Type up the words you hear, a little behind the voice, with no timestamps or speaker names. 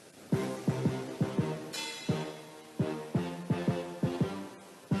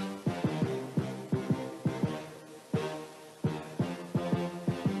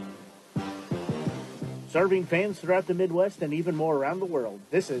serving fans throughout the Midwest and even more around the world.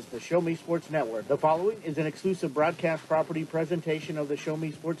 This is the Show Me Sports Network. The following is an exclusive broadcast property presentation of the Show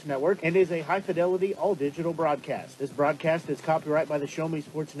Me Sports Network and is a high-fidelity, all-digital broadcast. This broadcast is copyright by the Show Me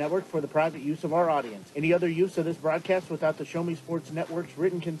Sports Network for the private use of our audience. Any other use of this broadcast without the Show Me Sports Network's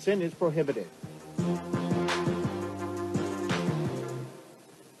written consent is prohibited.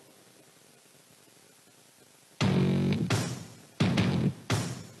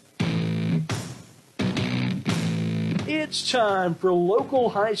 It's time for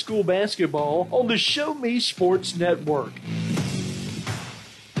local high school basketball on the Show Me Sports Network.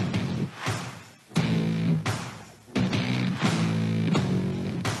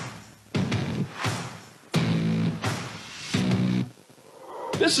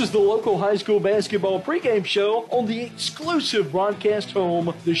 This is the local high school basketball pregame show on the exclusive broadcast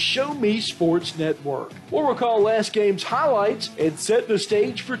home, the Show Me Sports Network. We'll recall last game's highlights and set the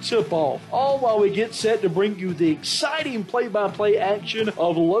stage for tip-off, all while we get set to bring you the exciting play-by-play action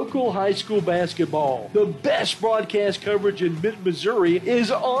of local high school basketball. The best broadcast coverage in mid-Missouri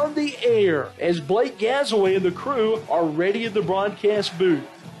is on the air as Blake Gazaway and the crew are ready in the broadcast booth.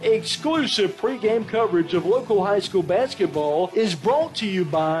 Exclusive pregame coverage of local high school basketball is brought to you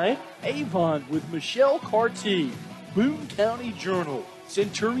by Avon with Michelle Carty, Boone County Journal,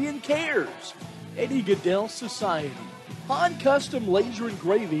 Centurion Cares, Eddie Goodell Society, Han Custom Laser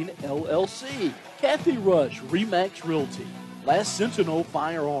Engraving LLC, Kathy Rush Remax Realty, Last Sentinel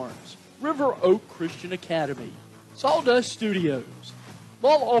Firearms, River Oak Christian Academy, Sawdust Studios,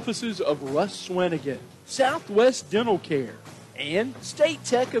 law offices of Russ Swanigan, Southwest Dental Care, and State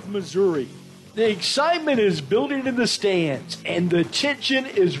Tech of Missouri. The excitement is building in the stands, and the tension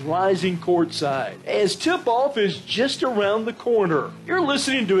is rising courtside as tip-off is just around the corner. You're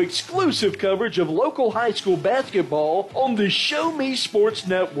listening to exclusive coverage of local high school basketball on the Show Me Sports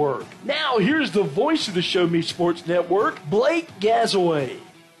Network. Now, here's the voice of the Show Me Sports Network, Blake Gazaway.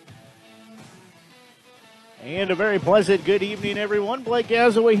 And a very pleasant good evening, everyone. Blake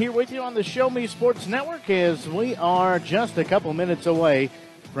Gazaway here with you on the Show Me Sports Network as we are just a couple minutes away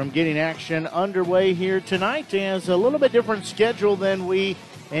from getting action underway here tonight. As a little bit different schedule than we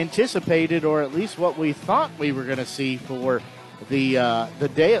anticipated, or at least what we thought we were going to see for the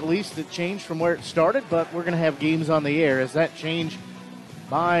day. At least it changed from where it started, but we're going to have games on the air as that changed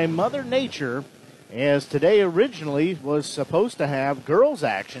by Mother Nature, as today originally was supposed to have girls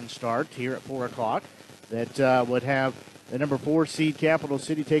action start here at 4 o'clock. That would have the number 4 seed Capital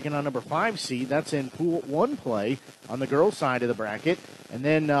City taking on number 5 seed. That's in Pool 1 play on the girls' side of the bracket. And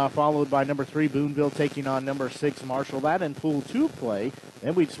then followed by number 3 Boonville taking on number 6 Marshall. That in Pool 2 play.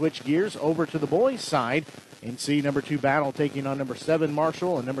 Then we'd switch gears over to the boys' side and see number 2 Battle taking on number 7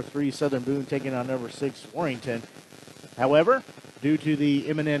 Marshall and number 3 Southern Boone taking on number 6 Warrington. However, due to the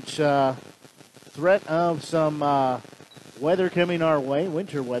imminent threat of some weather coming our way,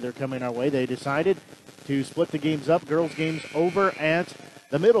 winter weather coming our way, they decided to split the games up. Girls games over at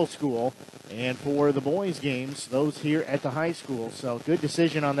the middle school, and for the boys games, those here at the high school. So good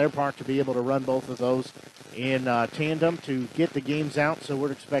decision on their part to be able to run both of those in tandem to get the games out. So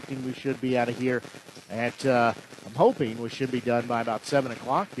we're expecting we should be out of here at, I'm hoping we should be done by about 7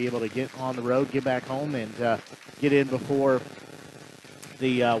 o'clock, be able to get on the road, get back home, and get in before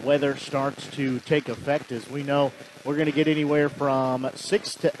the weather starts to take effect. As we know, we're going to get anywhere from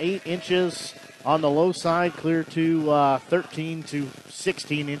 6 to 8 inches on the low side, clear to 13 to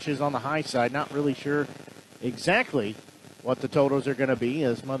 16 inches on the high side. Not really sure exactly what the totals are going to be,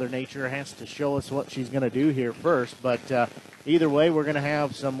 as Mother Nature has to show us what she's going to do here first. But either way, we're going to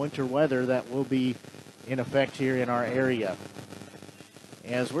have some winter weather that will be in effect here in our area.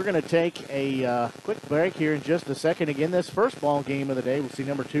 As we're going to take a quick break here in just a second. Again, this first ball game of the day, we'll see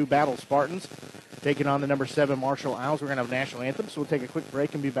number 2 Battle Spartans taking on the number 7 Marshall Owls. We're going to have a national anthem, so we'll take a quick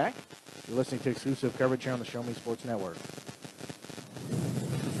break and be back. You're listening to exclusive coverage here on the Show Me Sports Network.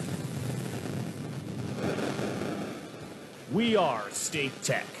 We are State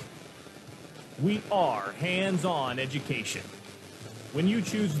Tech. We are hands-on education. When you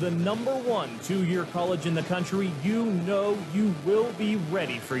choose the number 1 two-year college in the country, you know you will be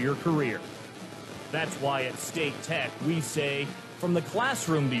ready for your career. That's why at State Tech we say, from the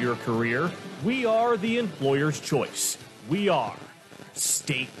classroom to your career, we are the employer's choice. We are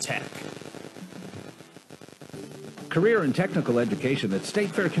State Tech. Career and technical education at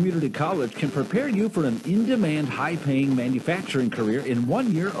State Fair Community College can prepare you for an in-demand, high-paying manufacturing career in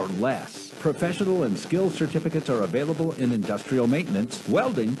 1 year or less. Professional and skills certificates are available in industrial maintenance,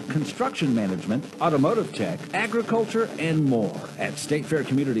 welding, construction management, automotive tech, agriculture, and more. At State Fair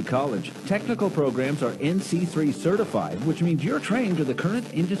Community College, technical programs are NC3 certified, which means you're trained to the current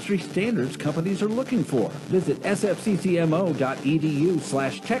industry standards companies are looking for. Visit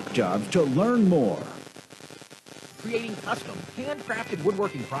sfccmo.edu/techjobs to learn more. Creating custom, handcrafted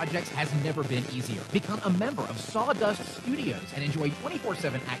woodworking projects has never been easier. Become a member of Sawdust Studios and enjoy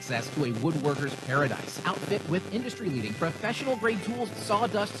 24/7 access to a woodworker's paradise. Outfit with industry-leading professional-grade tools,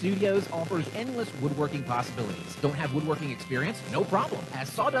 Sawdust Studios offers endless woodworking possibilities. Don't have woodworking experience? No problem, as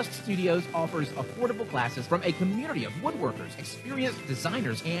Sawdust Studios offers affordable classes from a community of woodworkers, experienced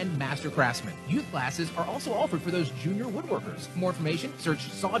designers, and master craftsmen. Youth classes are also offered for those junior woodworkers. For more information, search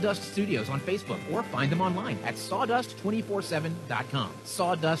Sawdust Studios on Facebook or find them online at sawdust247.com.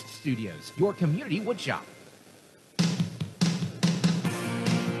 Sawdust Studios, your community woodshop.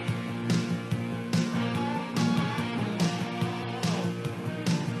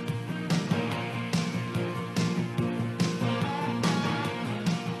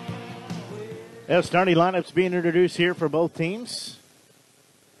 Starting lineups being introduced here for both teams.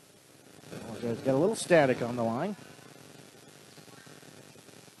 Got a little static on the line.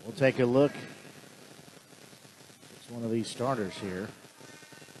 We'll take a look. It's one of these starters here.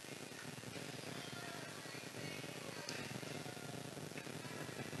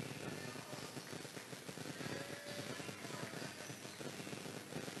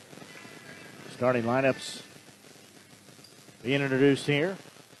 Starting lineups being introduced here.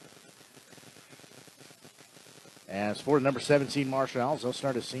 As for the number 17 Marshall Owls, they'll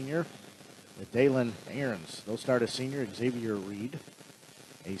start a senior with Dalen Aarons. They'll start a senior, Xavier Reed.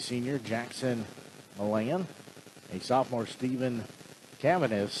 A senior, Jackson Malayan. A sophomore, Stephen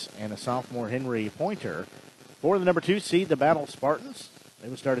Cavanis. And a sophomore, Henry Pointer. For the number 2 seed, the Battle Spartans, they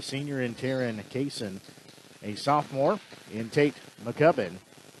will start a senior in Taryn Kaysen. A sophomore in Tate McCubbin.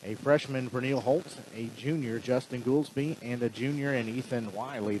 A freshman, Pernille Holt. A junior, Justin Goolsby. And a junior in Ethan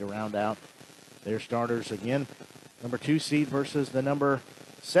Wiley to round out their starters again. Number 2 seed versus the number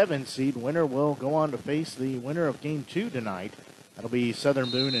 7 seed. Winner will go on to face the winner of Game 2 tonight. That'll be Southern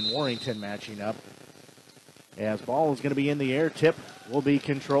Boone and Warrington matching up. As ball is going to be in the air, tip will be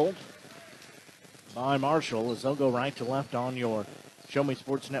controlled by Marshall as they'll go right to left on your Show Me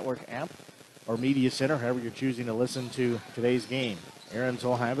Sports Network app or Media Center, however you're choosing to listen to today's game. Aarons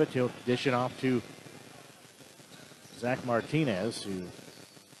will have it. He'll dish it off to Zach Martinez, who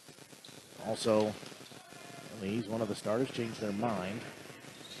also, he's one of the starters, changed their mind.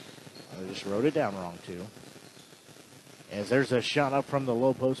 I just wrote it down wrong, too. As there's a shot up from the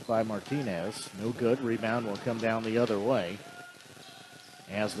low post by Martinez. No good. Rebound will come down the other way.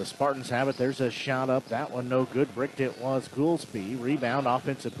 As the Spartans have it, there's a shot up. That one no good. Bricked it was Goolsby. Rebound,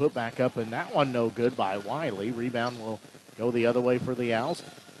 offensive putback up, and that one no good by Wiley. Rebound will go the other way for the Owls.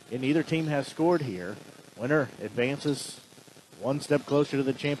 And neither team has scored here. Winner advances one step closer to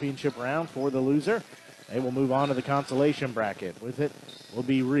the championship round. For the loser, they will move on to the consolation bracket. With it will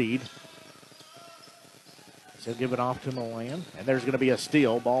be Reed. So give it off to Milan. And there's going to be a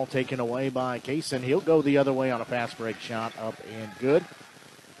steal. Ball taken away by Kaysen. He'll go the other way on a fast break shot. Up and good.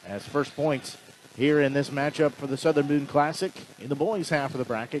 As first points here in this matchup for the Southern Boone Classic in the boys' half of the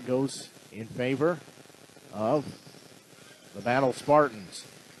bracket goes in favor of the Battle Spartans.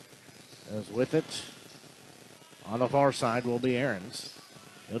 As with it on the far side will be Aarons.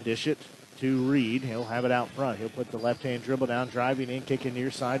 He'll dish it to Reed. He'll have it out front. He'll put the left-hand dribble down, driving in, kicking near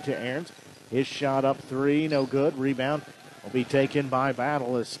side to Aarons. His shot up three, no good. Rebound will be taken by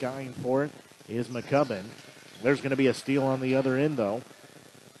Battle as skying for it is McCubbin. There's going to be a steal on the other end, though.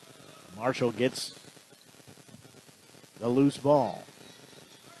 Marshall gets the loose ball.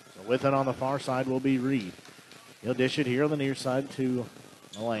 So with it on the far side will be Reed. He'll dish it here on the near side to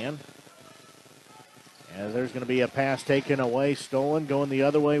Milan. And there's going to be a pass taken away, stolen, going the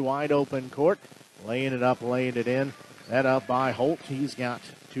other way, wide open court. Laying it up, laying it in. That up by Holt. He's got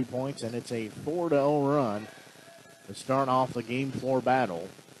 2 points, and it's a 4-0 run to start off the game 4 battle.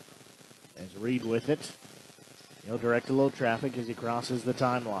 As Reed with it. He'll direct a little traffic as he crosses the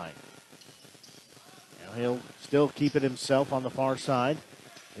timeline. Now he'll still keep it himself on the far side.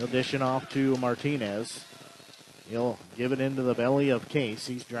 He'll dish it off to Martinez. He'll give it into the belly of Case.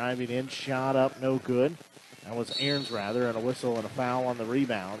 He's driving in, shot up, no good. That was Aarons, rather, and a whistle and a foul on the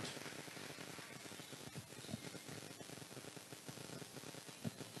rebound.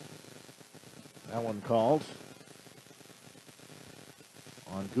 That one called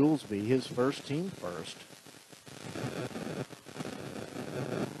on Goolsby, his first, team first.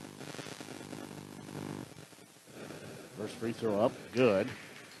 First free throw up, good.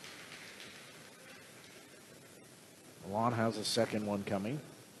 Malone has a second one coming.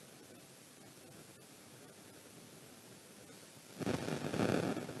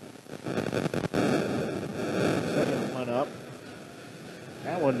 Second one up.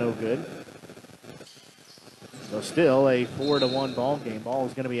 That one no good. So still a 4-1 ball game. Ball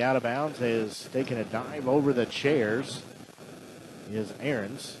is going to be out of bounds. Is taking a dive over the chairs is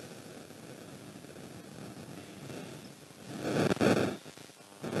Ahrens.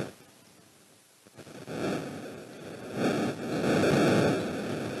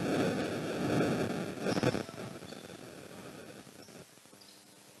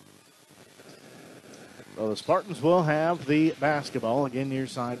 So the Spartans will have the basketball. Again, near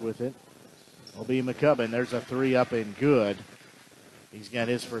side with it will be McCubbin. There's a 3 up and good. He's got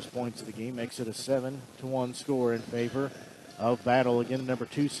his first points of the game. Makes it a 7-1 score in favor of Battle. Again, number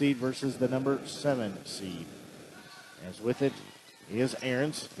 2 seed versus the number 7 seed. As with it is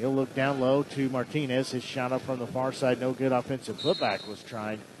Ahrens. He'll look down low to Martinez. His shot up from the far side, no good. Offensive putback was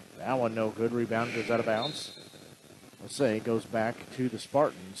tried. That one no good. Rebound goes out of bounds. Let's say it goes back to the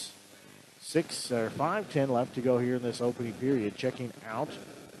Spartans. 5:10 left to go here in this opening period. Checking out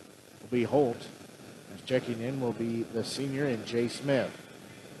will be Holt. As checking in will be the senior and Jay Smith.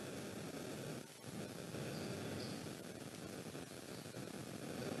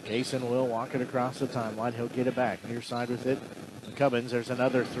 Kaysen will walk it across the timeline. He'll get it back. Near side with it. McCubbins, there's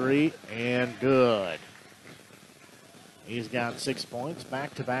another 3 and good. He's got 6 points,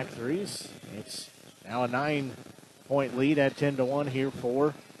 back-to-back threes. It's now a 9-point lead at 10-1 here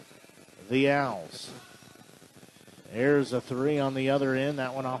for the Owls. There's a 3 on the other end.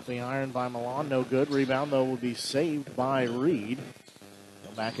 That one off the iron by Milan. No good. Rebound, though, will be saved by Reed.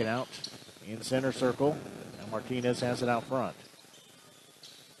 He'll back it out in center circle. Now Martinez has it out front.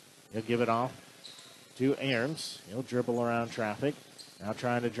 He'll give it off to Ahrens. He'll dribble around traffic. Now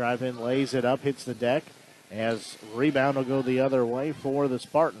trying to drive in, lays it up, hits the deck. As rebound will go the other way for the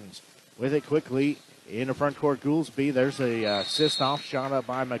Spartans. With it quickly in the front court, Goolsby. There's a assist off shot up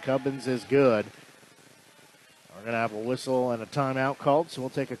by McCubbins is good. We're going to have a whistle and a timeout called, so we'll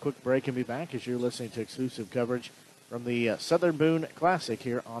take a quick break and be back as you're listening to exclusive coverage from the Southern Boone Classic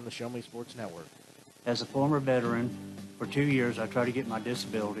here on the Show Me Sports Network. As a former veteran, for 2 years I tried to get my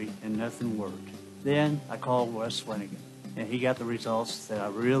disability and nothing worked. Then I called Wes Swanigan, and he got the results that I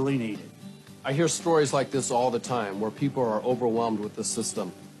really needed. I hear stories like this all the time where people are overwhelmed with the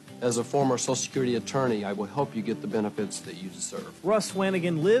system. As a former Social Security attorney, I will help you get the benefits that you deserve. Russ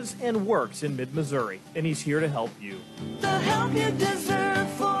Swanigan lives and works in mid-Missouri, and he's here to help you. The help you deserve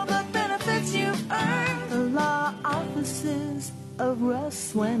for the benefits you've earned. The law offices of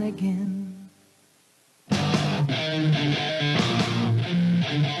Russ Swanigan.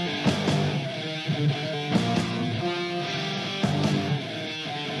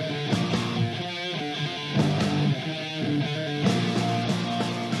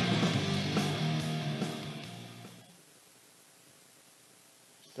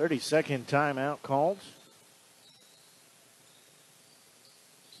 Second timeout called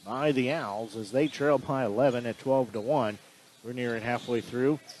by the Owls as they trail by 11 at 12-1. We're nearing halfway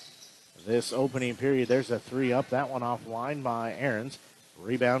through this opening period. There's a 3 up. That one offline by Ahrens.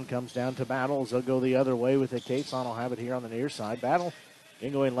 Rebound comes down to Battle as they'll go the other way with it. Kaysen will have it here on the near side. Battle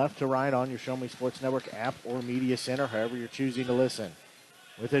again going left to right on your Show Me Sports Network app or media center, however you're choosing to listen.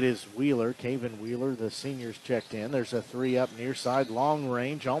 With it is Wheeler, Caven Wheeler, the seniors checked in. There's a 3 up near side, long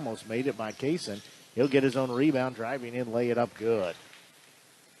range, almost made it by Kaysen. He'll get his own rebound, driving in, lay it up good.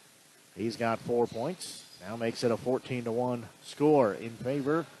 He's got 4 points. Now makes it a 14-1 score in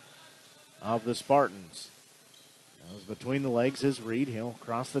favor of the Spartans. As between the legs is Reed. He'll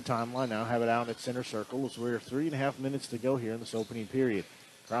cross the timeline, now have it out at center circle as we're 3.5 minutes to go here in this opening period.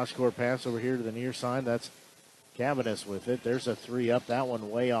 Cross-court pass over here to the near side. That's Cavanis with it. There's a 3 up. That one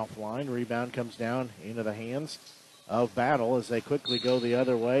way offline. Rebound comes down into the hands of Battle as they quickly go the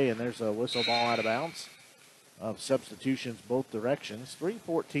other way, and there's a whistle ball out of bounds. Of substitutions both directions.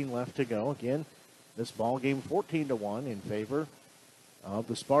 3:14 left to go. Again, this ball game 14-1 in favor of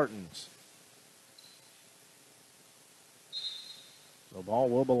the Spartans. The ball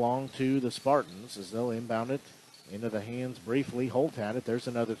will belong to the Spartans as they'll inbound it into the hands briefly. Holt had it. There's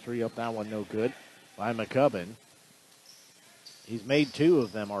another 3 up. That one no good by McCubbin. He's made 2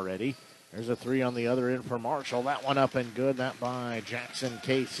 of them already. There's a 3 on the other end for Marshall. That one up and good. That by Jackson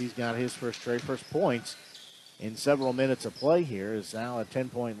Case. He's got his first points in several minutes of play here. Is now a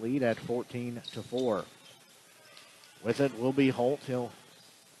 10-point lead at 14-4. With it will be Holt. He'll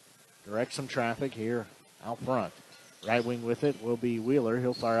direct some traffic here out front. Right wing with it will be Wheeler.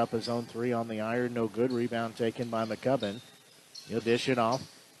 He'll fire up his own 3 on the iron. No good. Rebound taken by McCubbin. He'll dish it off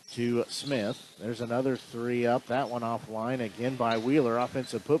to Smith. There's another three up. That one offline again by Wheeler.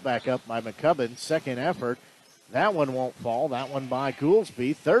 Offensive putback up by McCubbin. Second effort. That one won't fall. That one by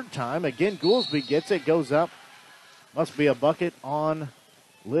Goolsby. Third time. Again, Goolsby gets it. Goes up. Must be a bucket on,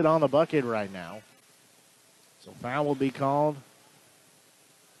 lid on the bucket right now. So foul will be called.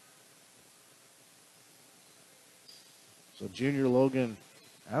 So junior Logan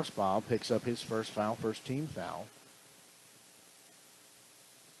Asbal picks up his first foul, first team foul.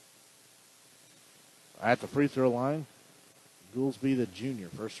 At the free throw line, Goolsby the junior.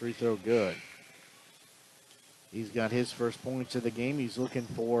 First free throw good. He's got his first points of the game. He's looking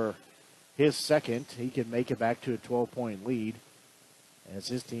for his second. He can make it back to a 12-point lead as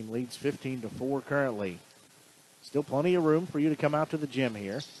his team leads 15-4 currently. Still plenty of room for you to come out to the gym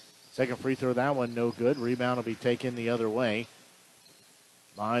here. Second free throw, that one no good. Rebound will be taken the other way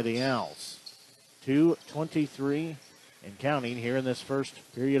by the Owls. 2:23 and counting here in this first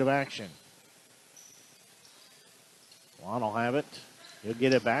period of action. Juan will have it. He'll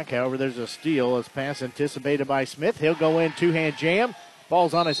get it back. However, there's a steal. As pass anticipated by Smith. He'll go in, two-hand jam.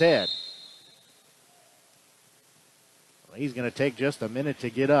 Falls on his head. Well, he's going to take just a minute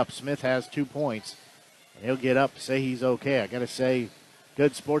to get up. Smith has 2 points. And he'll get up, say he's okay. I got to say,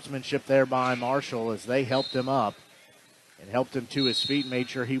 good sportsmanship there by Marshall as they helped him up and helped him to his feet, made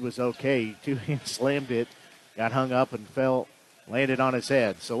sure he was okay. Two-hand slammed it, got hung up and fell, landed on his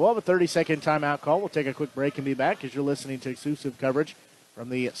head. So we'll have a 30-second timeout call. We'll take a quick break and be back as you're listening to exclusive coverage from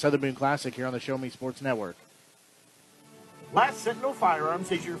the Southern Boone Classic here on the Show Me Sports Network. Last Sentinel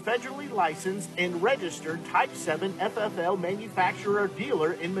Firearms is your federally licensed and registered Type 7 FFL manufacturer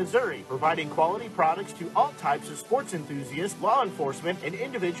dealer in Missouri, providing quality products to all types of sports enthusiasts, law enforcement, and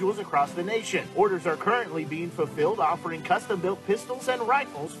individuals across the nation. Orders are currently being fulfilled, offering custom-built pistols and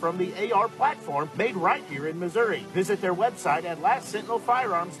rifles from the AR platform made right here in Missouri. Visit their website at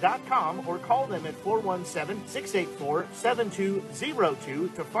lastsentinelfirearms.com or call them at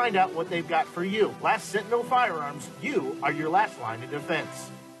 417-684-7202 to find out what they've got for you. Last Sentinel Firearms, you are your last line of defense.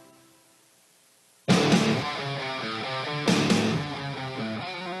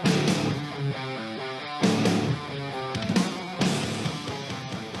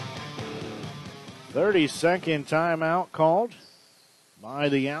 Thirty-second timeout called by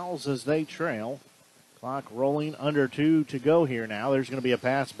the Owls as they trail. Clock rolling, under 2 to go here now. There's going to be a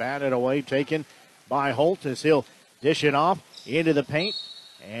pass batted away, taken by Holt as he'll dish it off into the paint.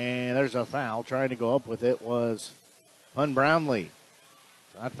 And there's a foul. Trying to go up with it was Pun Brownlee.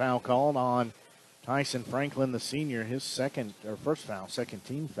 That foul called on Tyson Franklin, the senior, his first foul, second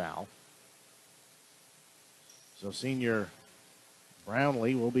team foul. So senior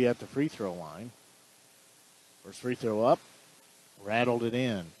Brownlee will be at the free throw line. First free throw up, rattled it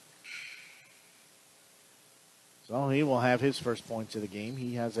in. So he will have his first points of the game.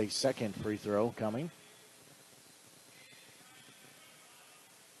 He has a second free throw coming.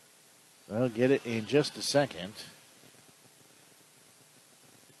 So he'll get it in just a second.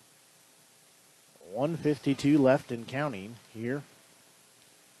 1:52 left and counting here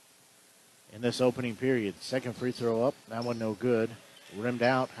in this opening period. Second free throw up. That one no good. Rimmed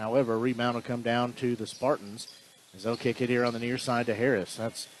out. However, rebound will come down to the Spartans as they'll kick it here on the near side to Harris.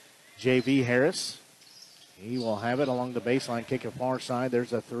 That's J.V. Harris. He will have it along the baseline, kick it far side.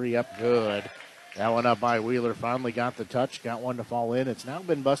 There's a three up good. That one up by Wheeler. Finally got the touch. Got one to fall in. It's now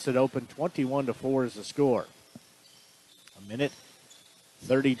been busted open. 21-4 is the score. A minute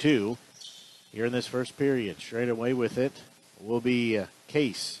 32 here in this first period. Straight away with it will be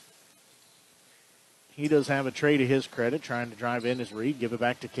Case. He does have a tray to his credit, trying to drive in his read, give it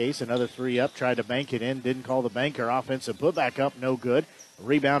back to Case. Another three up, tried to bank it in, didn't call the banker. Offensive putback up, no good.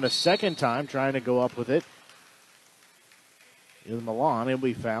 Rebound a second time, trying to go up with it. Is Milan, he'll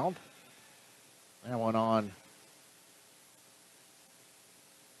be fouled. That one on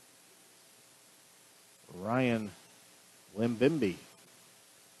Ryan Limbimbi.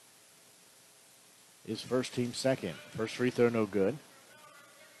 His first team second. First free throw, no good.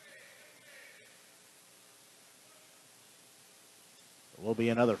 There will be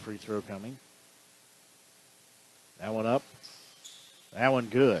another free throw coming. That one up. That one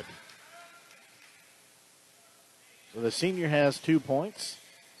good. So the senior has 2 points.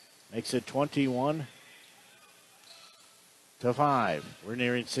 Makes it 21-5. We're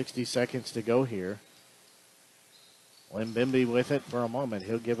nearing 60 seconds to go here. Limbimbi with it for a moment.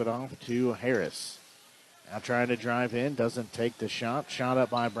 He'll give it off to Harris. Now trying to drive in. Doesn't take the shot. Shot up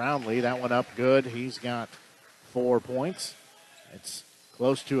by Brownlee. That one up good. He's got 4 points. It's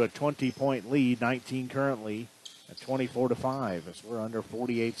close to a 20-point lead. 19 currently at 24-5 as we're under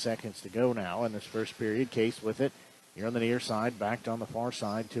 48 seconds to go now in this first period. Case with it. Here on the near side, backed on the far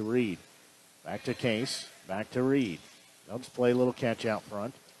side to Reed. Back to Case, back to Reed. They'll just play a little catch out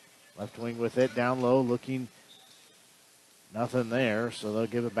front. Left wing with it, down low, looking nothing there, so they'll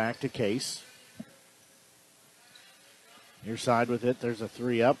give it back to Case. Near side with it, there's a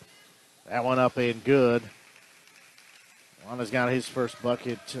 3 up. That one up and good. Juana's got his first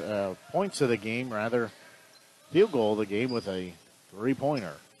bucket, points of the game, rather, field goal of the game with a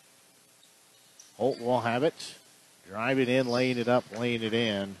 3-pointer. Holt will have it. Driving in, laying it up, laying it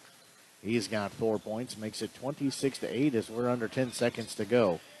in. He's got 4 points, makes it 26-8 as we're under 10 seconds to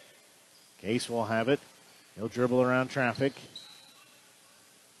go. Case will have it. He'll dribble around traffic.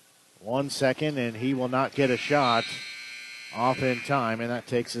 1 second, and he will not get a shot off in time, and that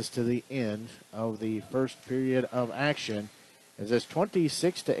takes us to the end of the first period of action. As it's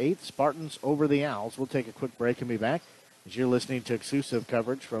 26-8, Spartans over the Owls. We'll take a quick break and be back as you're listening to exclusive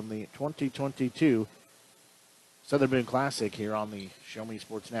coverage from the 2022 Southern Boone Classic here on the Show Me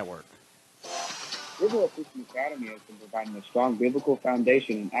Sports Network. Riverwalk Christian Academy has been providing a strong biblical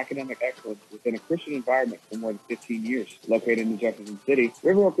foundation and academic excellence within a Christian environment for more than 15 years. Located in Jefferson City,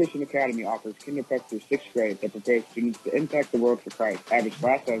 Riverwalk Christian Academy offers kinder prep through 6th grade that prepares students to impact the world for Christ. Average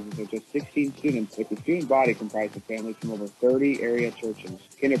class sizes are just 16 students, with the student body comprised of families from over 30 area churches.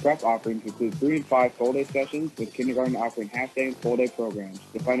 Kinder prep offerings include 3 and 5 full-day sessions, with kindergarten offering half-day and full-day programs.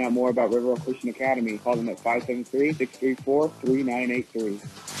 To find out more about Riverwalk Christian Academy, call them at 573-634-3983.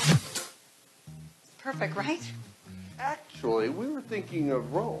 Perfect, right? Actually, we were thinking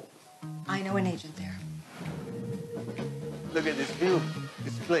of Rome. I know an agent there. Look at this view.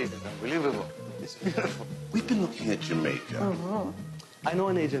 This place is unbelievable. It's beautiful. We've been looking at Jamaica. Oh, I know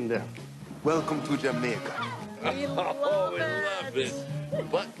an agent there. Welcome to Jamaica. We love it.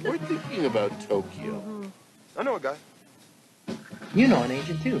 But we're thinking about Tokyo. I know a guy. You know an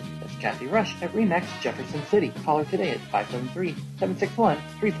agent too. That's Kathy Rush at RE/MAX Jefferson City. Call her today at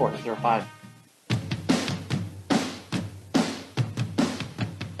 573-761-3405.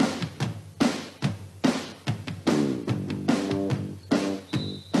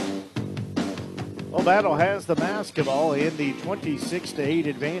 Well, Battle has the basketball in the 26-8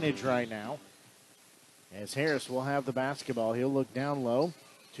 advantage right now. As Harris will have the basketball, he'll look down low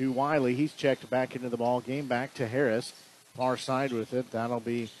to Wiley. He's checked back into the ball game. Back to Harris. Far side with it. That'll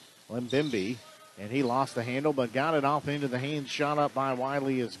be Limbimbi. And he lost the handle, but got it off into the hands. Shot up by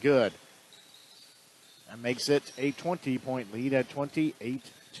Wiley is good. That makes it a 20-point lead at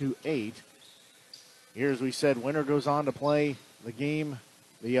 28-8. Here, as we said, winner goes on to play the game.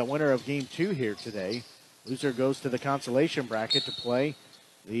 The winner of Game 2 here today. Loser goes to the consolation bracket to play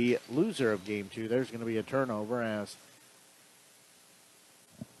the loser of Game 2. There's going to be a turnover as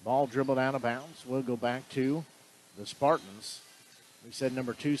ball dribbled out of bounds. We'll go back to the Spartans. We said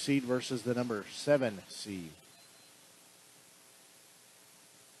number 2 seed versus the number 7 seed.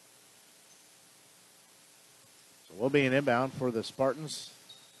 So we'll be an inbound for the Spartans.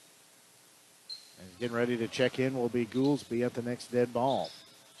 And getting ready to check in will be Goolsby at the next dead ball.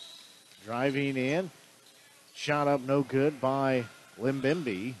 Driving in. Shot up no good by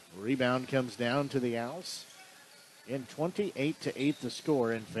Limbimbi. Rebound comes down to the Owls. In 28-8 the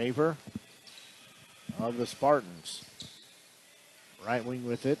score in favor of the Spartans. Right wing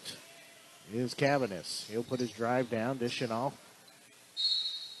with it is Cavanis. He'll put his drive down, dishing off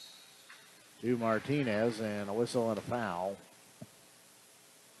to Martinez, and a whistle and a foul.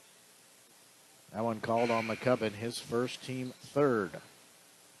 That one called on McCubbin, his first, team third.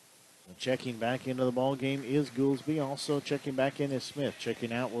 And checking back into the ball game is Goolsby. Also checking back in is Smith.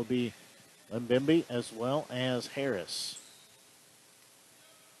 Checking out will be Limbimbi as well as Harris.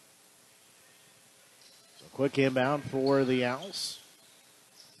 So quick inbound for the Owls.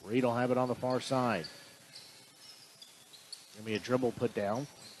 Reed will have it on the far side. Going to be a dribble put down.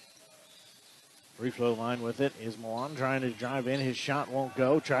 Free throw line with it is Milan trying to drive in. His shot won't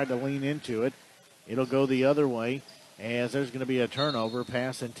go. Tried to lean into it. It'll go the other way as there's going to be a turnover.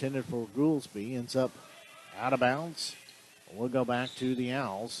 Pass intended for Goolsby. Ends up out of bounds. We'll go back to the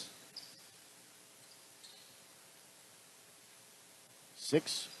Owls.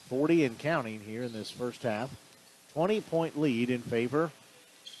 6:40 and counting here in this first half. 20-point lead in favor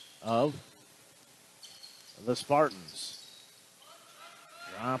of the Spartans.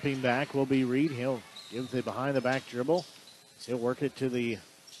 Dropping back will be Reed. He'll give the behind-the-back dribble. He'll work it to the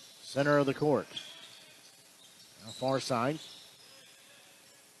center of the court. Now far side.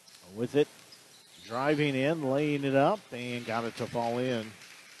 With it, driving in, laying it up, and got it to fall in.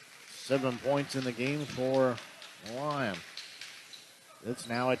 7 points in the game for Lyon. It's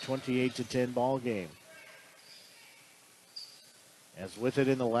now a 28-10 ball game. As with it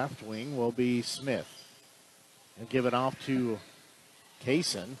in the left wing will be Smith. He'll give it off to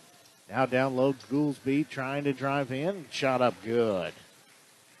Kaysen. Now down low, Goolsby trying to drive in. Shot up good.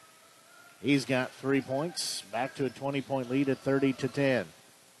 He's got 3 points. Back to a 20-point lead at 30-10.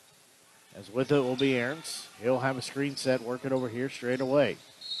 As with it will be Aarons. He'll have a screen set, work it over here straight away.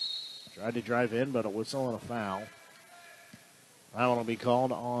 Tried to drive in, but a whistle and a foul. That one will be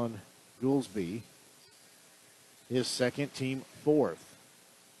called on Goolsby. His second, team fourth.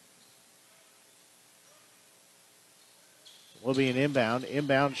 Will be an inbound.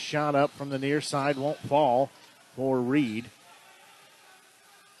 Inbound shot up from the near side won't fall for Reed.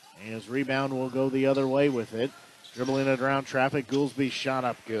 And his rebound will go the other way with it. Dribbling it around traffic. Goolsby shot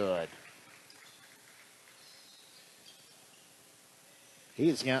up good.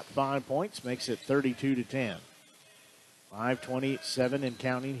 He's got 5 points, makes it 32-10. 5:27 and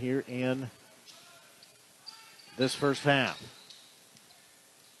counting here in this first half.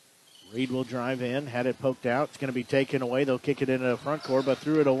 Reed will drive in, had it poked out. It's going to be taken away. They'll kick it into the front court, but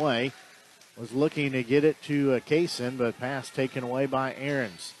threw it away. Was looking to get it to Kaysen, but pass taken away by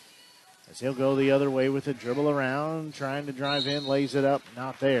Aarons. As he'll go the other way with it, dribble around, trying to drive in, lays it up,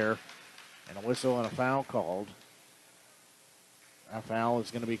 not there. And a whistle and a foul called. That foul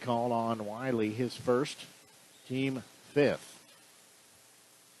is going to be called on Wiley, his first, team fifth.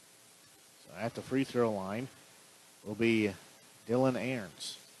 So at the free throw line will be Dylan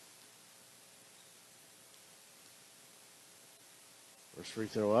Aarons. First free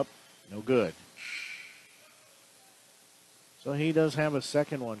throw up, no good. So he does have a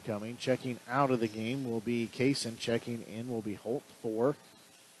second one coming. Checking out of the game will be Kaysen. Checking in will be Holt for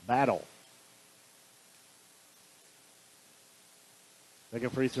Battle.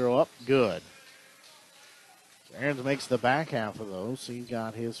 Second free throw up, good. So Aarons makes the back half of those. He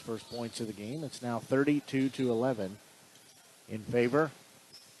got his first points of the game. It's now 32-11 in favor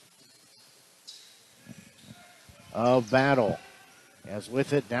of Battle. As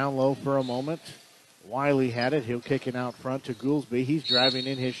with it down low for a moment, Wiley had it. He'll kick it out front to Goolsby. He's driving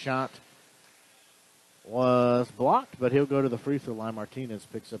in. His shot was blocked, but he'll go to the free throw line. Martinez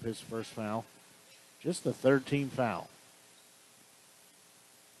picks up his first foul. Just the third team foul.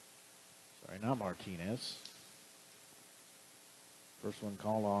 Sorry, not Martinez. First one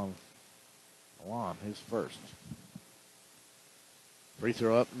called on Milan, his first. Free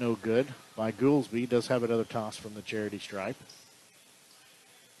throw up, no good by Goolsby. Does have another toss from the charity stripe.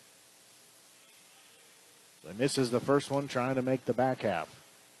 So misses the first one, trying to make the back half.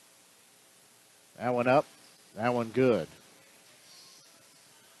 That one up, that one good.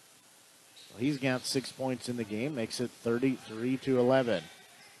 So he's got 6 points in the game, makes it 33-11.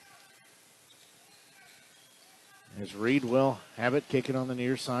 As Reed will have it, kick it on the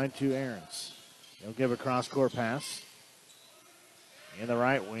near side to Aarons. He'll give a cross-court pass in the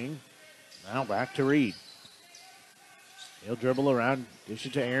right wing. Now back to Reed. He'll dribble around, dish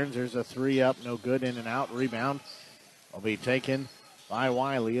it to Aarons. There's a three up, no good, in and out. Rebound will be taken by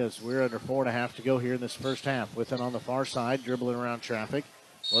Wiley as we're under 4.5 to go here in this first half. With it on the far side, dribbling around traffic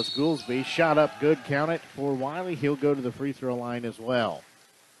was Goolsby. Shot up, good, count it for Wiley. He'll go to the free throw line as well.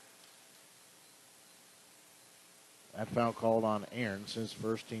 That foul called on Aarons, his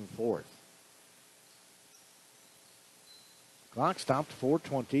first, team fourth. Clock stopped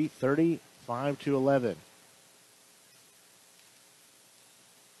 4:20, 35-11.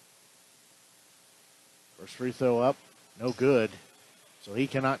 First free throw up, no good. So he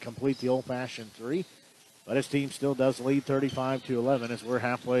cannot complete the old-fashioned three. But his team still does lead 35-11 as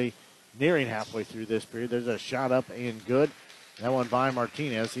we're nearing halfway through this period. There's a shot up and good. That one by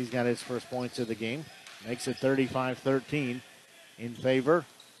Martinez. He's got his first points of the game. Makes it 35-13 in favor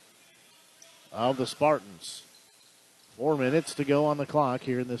of the Spartans. 4 minutes to go on the clock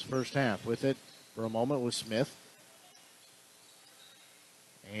here in this first half. With it for a moment was Smith.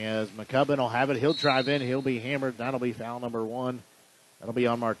 As McCubbin will have it, he'll drive in, he'll be hammered. That'll be foul number one. That'll be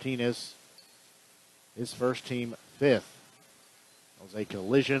on Martinez. His first, team fifth. That was a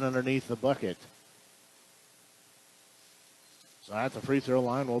collision underneath the bucket. So at the free throw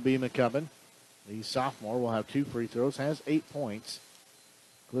line will be McCubbin. The sophomore will have 2 free throws, has 8 points,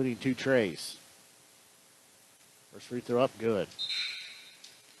 including 2 trays. First free throw up, good.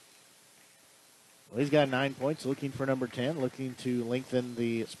 Well, he's got 9 points, looking for number 10, looking to lengthen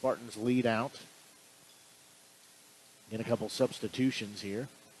the Spartans' lead out. Get a couple substitutions here.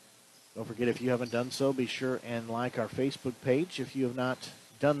 Don't forget, if you haven't done so, be sure and like our Facebook page. If you have not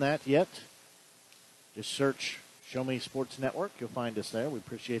done that yet, just search Show Me Sports Network. You'll find us there. We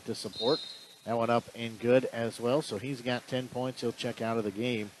appreciate the support. That one up and good as well. So he's got 10 points. He'll check out of the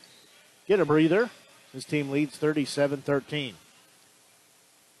game. Get a breather. His team leads 37-13.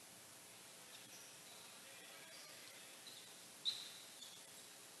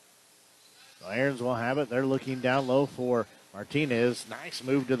 Irons will have it. They're looking down low for Martinez. Nice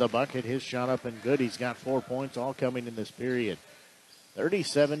move to the bucket. His shot up and good. He's got 4 points, all coming in this period.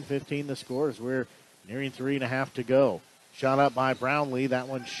 37-15 the score as we're nearing 3.5 to go. Shot up by Brownlee. That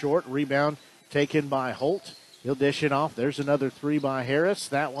one's short. Rebound taken by Holt. He'll dish it off. There's another three by Harris.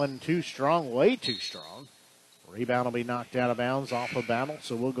 That one too strong, way too strong. Rebound will be knocked out of bounds off of Battle,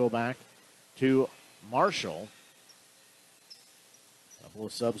 so we'll go back to Marshall. Couple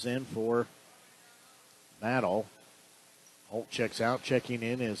of subs in for Battle. Holt checks out. Checking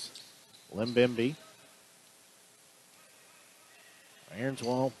in is Limbimbi. Irons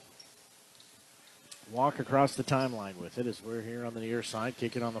will walk across the timeline with it as we're here on the near side,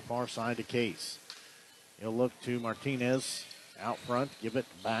 kicking on the far side to Case. He'll look to Martinez out front, give it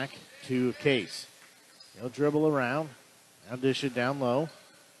back to Case. He'll dribble around, now dish it down low.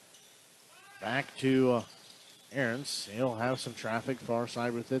 Back to Aarons. He'll have some traffic far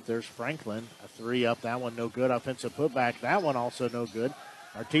side with it. There's Franklin, a three up. That one no good. Offensive putback. That one also no good.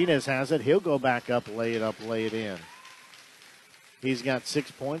 Martinez has it. He'll go back up, lay it in. He's got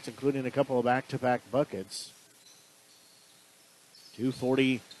 6 points, including a couple of back-to-back buckets.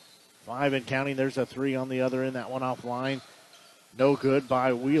 2:45 and counting. There's a three on the other end. That one offline. No good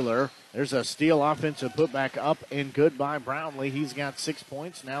by Wheeler. There's a steal offensive putback up and good by Brownlee. He's got 6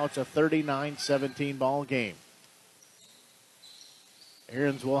 points. Now it's a 39-17 ball game.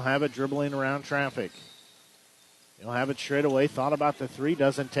 Aarons will have it dribbling around traffic. He'll have it straight away. Thought about the three.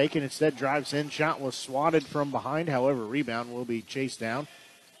 Doesn't take it. Instead drives in. Shot was swatted from behind. However, rebound will be chased down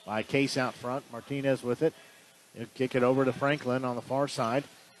by Case out front. Martinez with it. He'll kick it over to Franklin on the far side.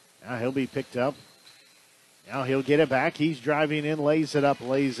 Now he'll be picked up. Now he'll get it back. He's driving in. Lays it up.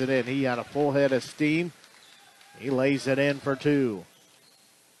 Lays it in. He got a full head of steam. He lays it in for two.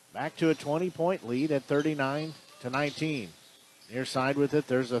 Back to a 20-point lead at 39-19. Near side with it.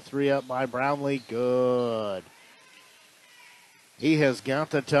 There's a three up by Brownlee. Good. He has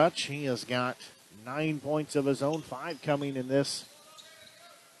got the touch. He has got 9 points of his own, 5 coming in this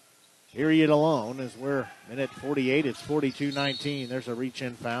period alone. As we're minute 48, it's 42-19. There's a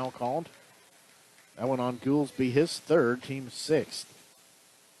reach-in foul called. That one on Goolsby, his third, team sixth.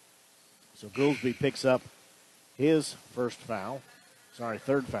 So Goolsby picks up his third foul.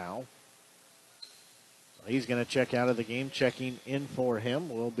 So he's going to check out of the game. Checking in for him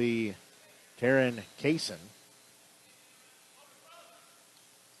will be Taryn Kaysen.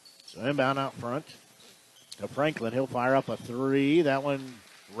 So inbound out front to Franklin. He'll fire up a three. That one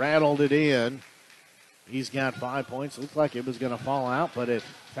rattled it in. He's got 5 points. Looked like it was going to fall out, but it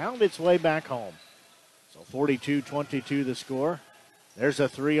found its way back home. So 42-22 the score. There's a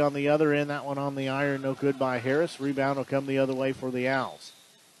three on the other end. That one on the iron. No good by Harris. Rebound will come the other way for the Owls.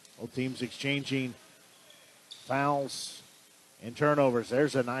 Both teams exchanging fouls and turnovers.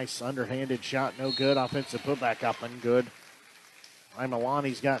 There's a nice underhanded shot. No good. Offensive putback up and good.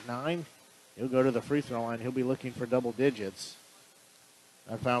 Milani's got 9. He'll go to the free throw line. He'll be looking for double digits.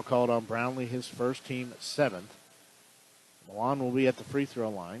 That foul called on Brownlee, his first, team 7th. Milan will be at the free throw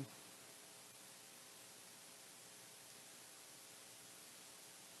line.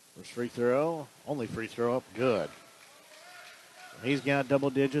 First free throw, only free throw up, good. He's got double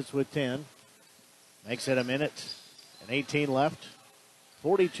digits with 10. Makes it a minute and 18 left.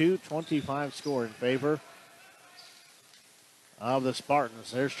 42-25 score in favor of the Spartans.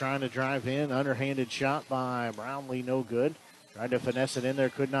 There's trying to drive in. Underhanded shot by Brownlee, no good. Tried to finesse it in there,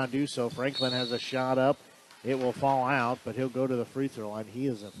 could not do so. Franklin has a shot up. It will fall out, but he'll go to the free throw line. He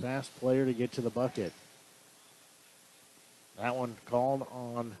is a fast player to get to the bucket. That one called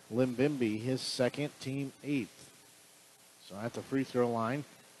on Limbimbi, his second, team 8th. So at the free throw line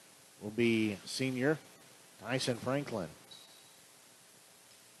will be senior Tyson Franklin.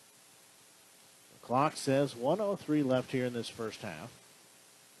 The clock says 1:03 left here in this first half.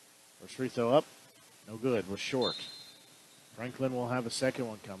 First free throw up, no good, was short. Franklin will have a second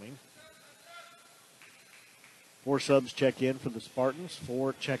one coming. 4 subs check in for the Spartans,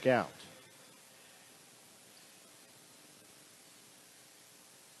 4 check out.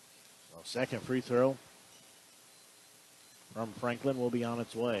 So second free throw from Franklin will be on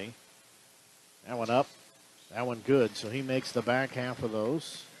its way. That one up, that one good, so he makes the back half of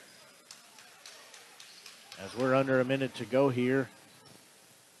those. As we're under a minute to go here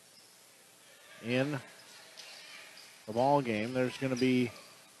in the ball game, there's going to be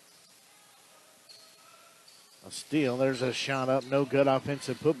a steal. There's a shot up, no good.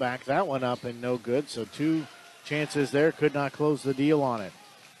 Offensive putback, that one up and no good. So 2 chances there, could not close the deal on it.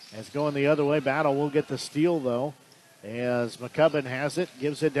 As going the other way, Battle will get the steal though, as McCubbin has it,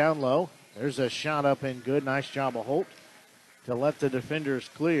 gives it down low. There's a shot up and good. Nice job of Holt to let the defenders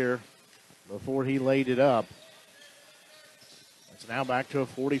clear. before he laid it up. It's now back to a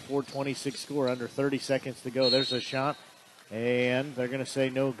 44-26 score, under 30 seconds to go. There's a shot, and they're going to say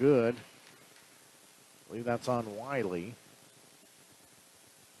no good. I believe that's on Wiley.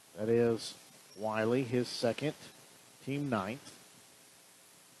 That is Wiley, his second, team ninth.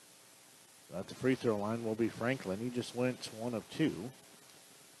 So at the free throw line will be Franklin. He just went 1 of 2.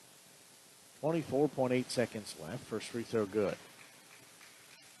 24.8 seconds left. First free throw good.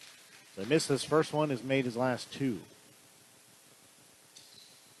 So he missed his first one, has made his last 2.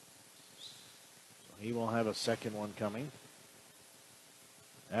 So he will have a second one coming.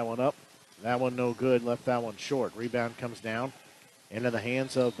 That one up. That one no good. Left that one short. Rebound comes down into the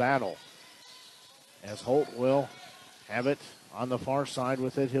hands of Battle. As Holt will have it on the far side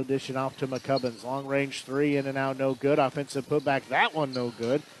with it. He'll dish it off to McCubbins. Long range three, in and out, no good. Offensive putback, that one no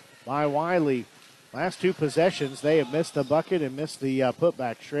good by Wiley. Last 2 possessions, they have missed the bucket and missed the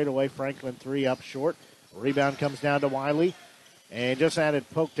putback. Straight away, Franklin 3 up short. Rebound comes down to Wiley. And just had it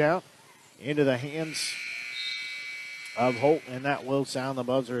poked out into the hands of Holt, and that will sound the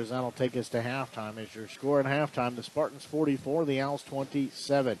buzzer as that'll take us to halftime. As your score at halftime, the Spartans 44, the Owls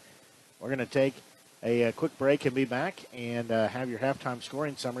 27. We're going to take a quick break and be back and have your halftime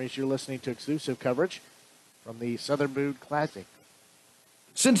scoring summaries. You're listening to exclusive coverage from the Southern Boone Classic.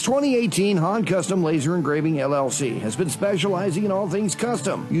 Since 2018, Hahn Custom Laser Engraving LLC has been specializing in all things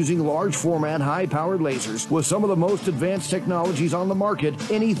custom, using large format, high-powered lasers. With some of the most advanced technologies on the market,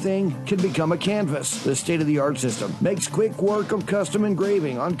 anything can become a canvas. The state-of-the-art system makes quick work of custom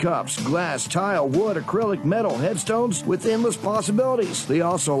engraving on cups, glass, tile, wood, acrylic, metal, headstones with endless possibilities. They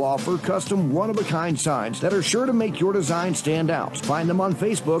also offer custom one-of-a-kind signs that are sure to make your design stand out. Find them on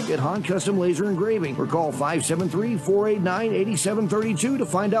Facebook at Hahn Custom Laser Engraving or call 573-489-8732 to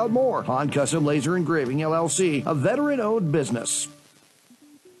find out more. Hahn Custom Laser Engraving LLC, a veteran-owned business.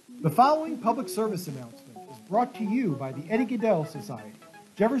 The following public service announcement is brought to you by the Eddie Gaedel Society,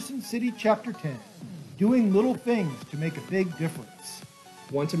 Jefferson City Chapter 10, doing little things to make a big difference.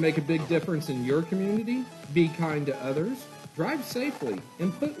 Want to make a big difference in your community? Be kind to others, drive safely,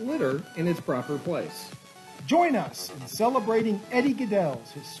 and put litter in its proper place. Join us in celebrating Eddie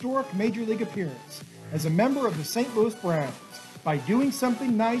Gaedel's historic Major League appearance as a member of the St. Louis Browns by doing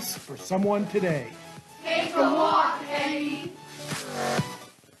something nice for someone today. Take a walk, Eddie.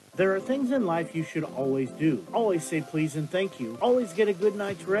 There are things in life you should always do. Always say please and thank you. Always get a good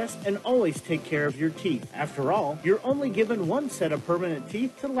night's rest, and always take care of your teeth. After all, you're only given one set of permanent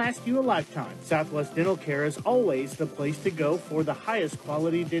teeth to last you a lifetime. Southwest Dental Care is always the place to go for the highest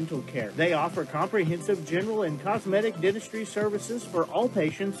quality dental care. They offer comprehensive general and cosmetic dentistry services for all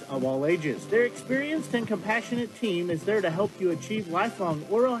patients of all ages. Their experienced and compassionate team is there to help you achieve lifelong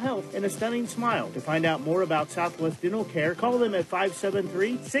oral health and a stunning smile. To find out more about Southwest Dental Care, call them at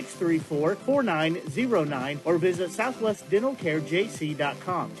 573-634-4909 or visit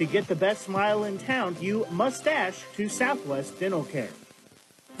southwestdentalcarejc.com. To get the best smile in town, you must dash to Southwest Dental Care.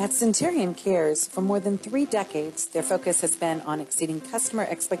 At Centurion Cares, for more than 3 decades, their focus has been on exceeding customer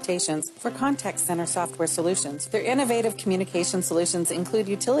expectations for contact center software solutions. Their innovative communication solutions include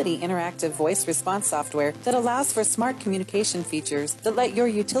utility interactive voice response software that allows for smart communication features that let your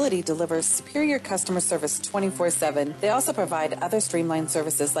utility deliver superior customer service 24/7. They also provide other streamlined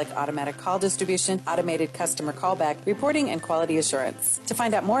services like automatic call distribution, automated customer callback, reporting, and quality assurance. To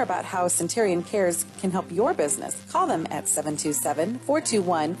find out more about how Centurion Cares can help your business, call them at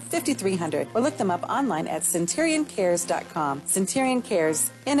 727-421-5300 or look them up online at centurioncares.com. Centurion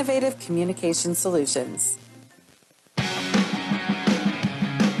Cares, innovative communication solutions.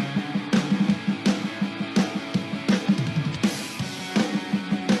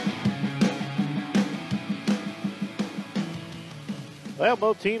 Well,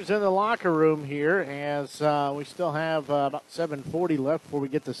 both teams in the locker room here as we still have about 7:40 left before we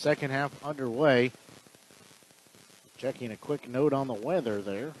get the second half underway. Checking a quick note on the weather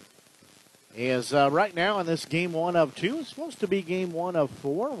there. As right now in this game 1 of 2, it's supposed to be game 1 of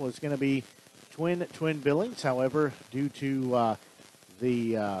 4, was going to be twin billings. However, due to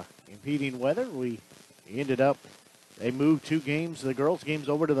the impeding weather, they moved 2 games, the girls' games,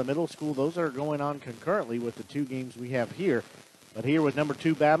 over to the middle school. Those are going on concurrently with the 2 games we have here. But here with number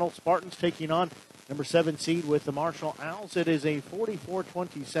 2 Battle, Spartans taking on number 7 seed with the Marshall Owls. It is a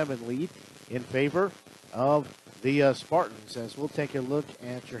 44-27 lead in favor of the Spartans, as we'll take a look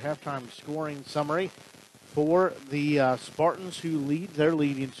at your halftime scoring summary for the Spartans, who lead their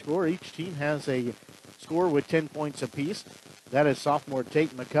leading scorer. Each team has a score with 10 points apiece. That is sophomore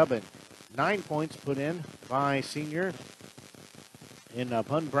Tate McCubbin. 9 points put in by senior in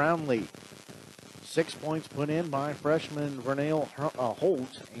Pun Brownlee. 6 points put in by freshman Vernell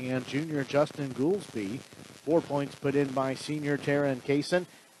Holt and junior Justin Goolsby. 4 points put in by senior Tara Kaysen,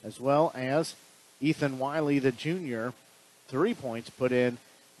 as well as Ethan Wiley, the junior. 3 points put in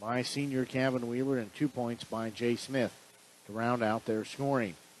by senior Kevin Wheeler and 2 points by Jay Smith to round out their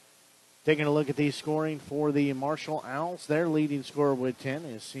scoring. Taking a look at the scoring for the Marshall Owls, their leading scorer with 10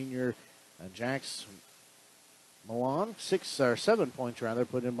 is senior Jax Milan. 7 points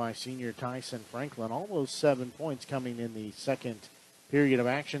put in by senior Tyson Franklin. All those 7 points coming in the second period of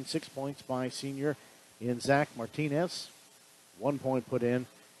action. 6 points by senior Zach Martinez. 1 point put in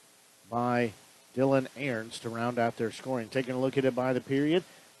by Dylan Aarons to round out their scoring. Taking a look at it by the period.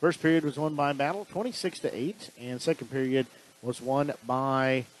 First period was won by Battle 26-8, and second period was won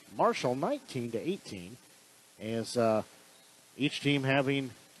by Marshall 19-18. As each team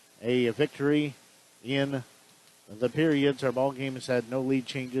having a victory in the periods. Our ball game has had no lead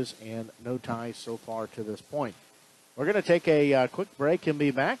changes and no ties so far to this point. We're going to take a quick break and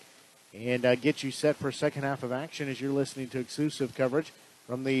be back and get you set for second half of action as you're listening to exclusive coverage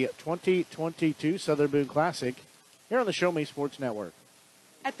from the 2022 Southern Boone Classic here on the Show Me Sports Network.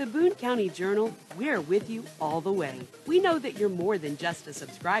 At the Boone County Journal, we're with you all the way. We know that you're more than just a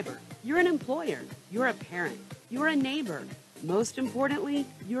subscriber. You're an employer. You're a parent. You're a neighbor. Most importantly,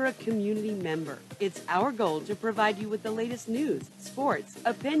 you're a community member. It's our goal to provide you with the latest news, sports,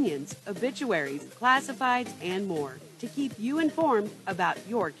 opinions, obituaries, classifieds, and more to keep you informed about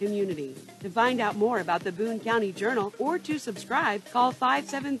your community. To find out more about the Boone County Journal or to subscribe, call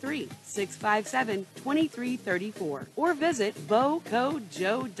 573-657-2334 or visit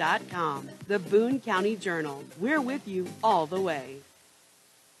bocojoe.com. The Boone County Journal. We're with you all the way.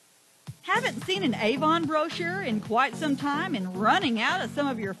 Haven't seen an Avon brochure in quite some time and running out of some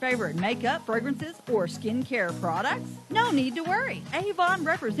of your favorite makeup, fragrances, or skincare products? No need to worry. Avon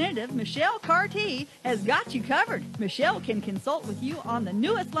representative Michelle Carty has got you covered. Michelle can consult with you on the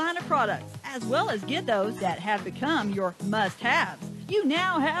newest line of products, as well as get those that have become your must-haves. You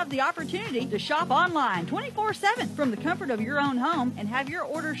now have the opportunity to shop online 24/7 from the comfort of your own home and have your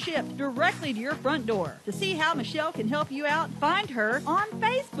order shipped directly to your front door. To see how Michelle can help you out, find her on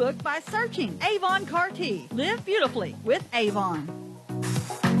Facebook by searching Avon Carty. Live beautifully with Avon.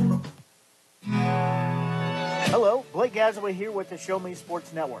 Hello, Blake Gazaway here with the Show Me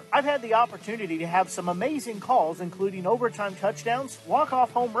Sports Network. I've had the opportunity to have some amazing calls, including overtime touchdowns,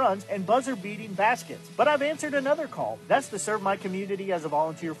 walk-off home runs, and buzzer-beating baskets. But I've answered another call. That's to serve my community as a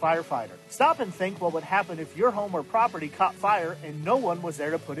volunteer firefighter. Stop and think what would happen if your home or property caught fire and no one was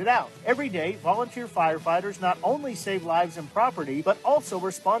there to put it out. Every day, volunteer firefighters not only save lives and property, but also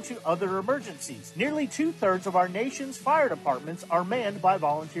respond to other emergencies. Nearly 2/3 of our nation's fire departments are manned by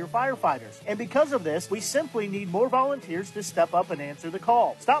volunteer firefighters. And because of this, we simply need more volunteers to step up and answer the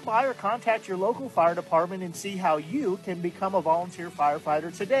call. Stop by or contact your local fire department and see how you can become a volunteer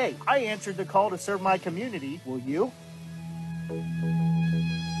firefighter today. I answered the call to serve my community. Will you?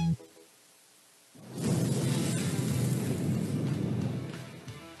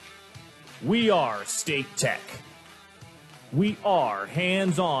 We are State Tech. We are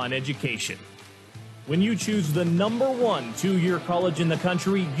hands-on education. When you choose the #1 two-year college in the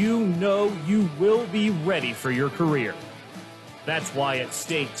country, you know you will be ready for your career. That's why at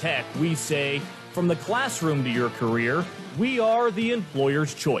State Tech we say, from the classroom to your career, we are the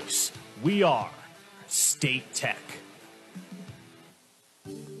employer's choice. We are State Tech.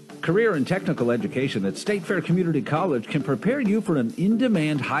 Career and technical education at State Fair Community College can prepare you for an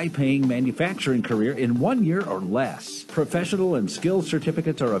in-demand, high-paying manufacturing career in 1 year or less. Professional and skills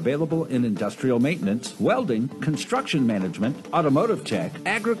certificates are available in industrial maintenance, welding, construction management, automotive tech,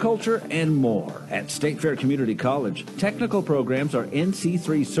 agriculture, and more. At State Fair Community College, technical programs are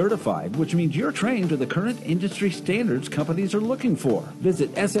NC3 certified, which means you're trained to the current industry standards companies are looking for.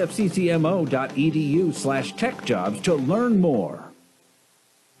 Visit sfccmo.edu/techjobs to learn more.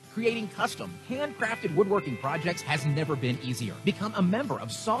 Creating custom, handcrafted woodworking projects has never been easier. Become a member of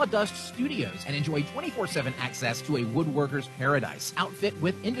Sawdust Studios and enjoy 24/7 access to a woodworker's paradise. Outfit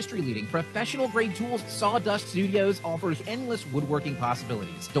with industry-leading professional-grade tools, Sawdust Studios offers endless woodworking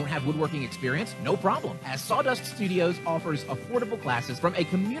possibilities. Don't have woodworking experience? No problem, as Sawdust Studios offers affordable classes from a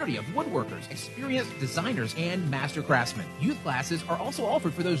community of woodworkers, experienced designers, and master craftsmen. Youth classes are also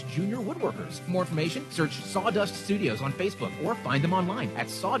offered for those junior woodworkers. For more information, search Sawdust Studios on Facebook or find them online at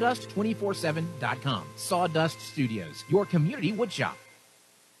sawdust247.com. Sawdust Studios, your community woodshop.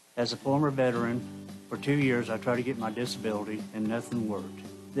 As a former veteran, for 2 years I tried to get my disability and nothing worked.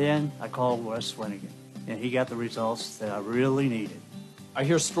 Then I called Wes Flanagan, and he got the results that I really needed. I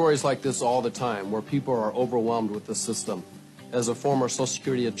hear stories like this all the time where people are overwhelmed with the system. As a former Social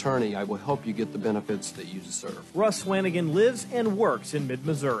Security attorney, I will help you get the benefits that you deserve. Russ Swanigan lives and works in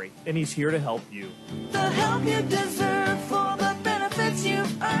mid-Missouri, and he's here to help you. The help you deserve for the benefits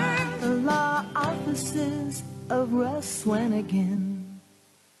you've earned. The law offices of Russ Swanigan.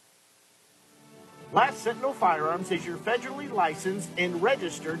 Last Sentinel Firearms is your federally licensed and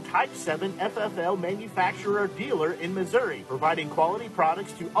registered Type 7 FFL manufacturer dealer in Missouri, providing quality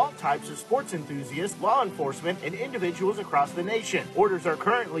products to all types of sports enthusiasts, law enforcement, and individuals across the nation. Orders are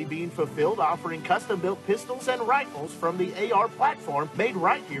currently being fulfilled, offering custom-built pistols and rifles from the AR platform made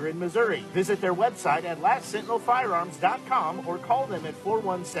right here in Missouri. Visit their website at lastsentinelfirearms.com or call them at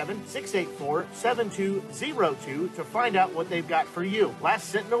 417-684-7202 to find out what they've got for you. Last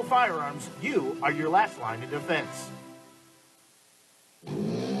Sentinel Firearms, you are your last line of defense.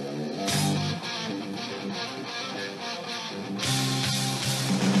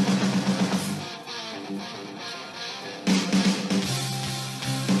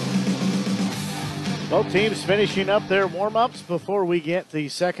 Both teams finishing up their warm-ups before we get the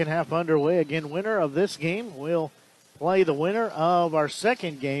second half underway. Again, winner of this game will play the winner of our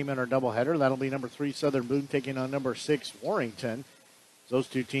second game in our doubleheader. That'll be number 3 Southern Boone taking on number 6 Warrington. Those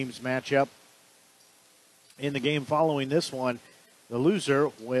two teams match up in the game following this one. The loser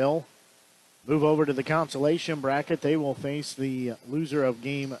will move over to the consolation bracket. They will face the loser of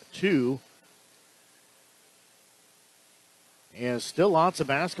game 2. And still lots of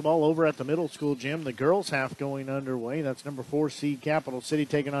basketball over at the middle school gym. The girls half going underway. That's number 4 seed Capital City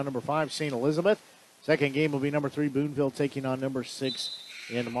taking on number 5 St. Elizabeth. Second game will be number 3 Boonville taking on number 6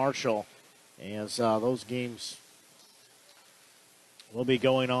 in Marshall. As those games will be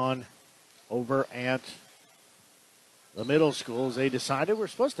going on over at the middle schools. They decided we're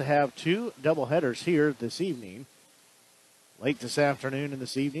supposed to have 2 doubleheaders here this evening. Late this afternoon and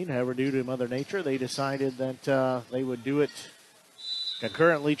this evening, however, due to Mother Nature, they decided that they would do it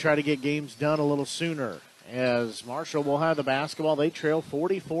concurrently, try to get games done a little sooner. As Marshall will have the basketball, they trail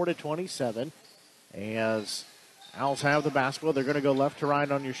 44-27. As Owls have the basketball, they're going to go left to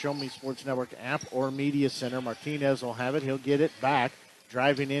right on your Show Me Sports Network app or Media Center. Martinez will have it. He'll get it back.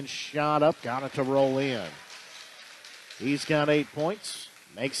 Driving in, shot up, got it to roll in. He's got 8 points,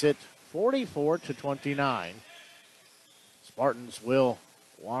 makes it 44-29. Spartans will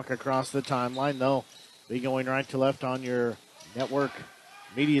walk across the timeline. They'll be going right to left on your network,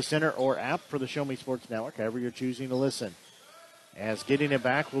 Media Center, or app for the Show Me Sports Network, however you're choosing to listen. As getting it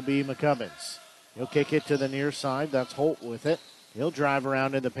back will be McCubbins. He'll kick it to the near side. That's Holt with it. He'll drive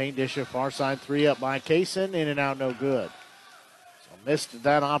around in the paint, dish a far side 3 up by Kaysen. In and out, no good. Missed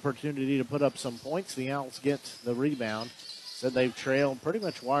that opportunity to put up some points. The Owls get the rebound. Said they've trailed pretty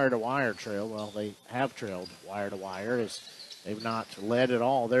much wire-to-wire trail. Well, they have trailed wire-to-wire as they've not led at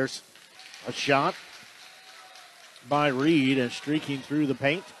all. There's a shot by Reed and streaking through the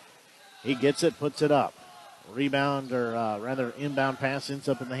paint. He gets it, puts it up. Rebound, or rather inbound pass ends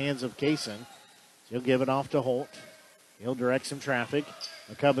up in the hands of Kaysen. He'll give it off to Holt. He'll direct some traffic.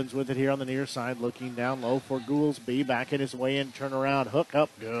 McCubbins with it here on the near side, looking down low for Goolsby. Back in his way in, turn around, hook up,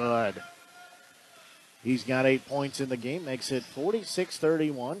 good. He's got 8 points in the game, makes it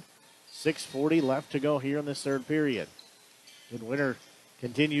 46-31. 6:40 left to go here in this third period. Good winner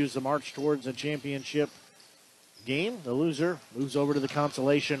continues the march towards a championship game. The loser moves over to the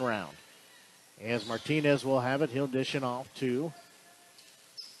consolation round. As Martinez will have it, he'll dish it off to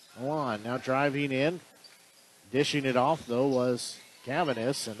Milan. Now driving in. Dishing it off, though, was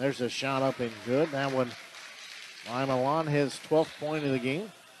Cavanis, and there's a shot up and good. That one by Milan, his 12th point of the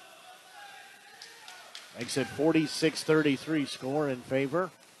game. Makes it 46-33 score in favor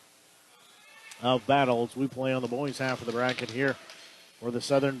of Battles. We play on the boys' half of the bracket here for the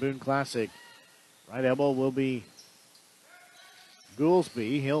Southern Boone Classic. Right elbow will be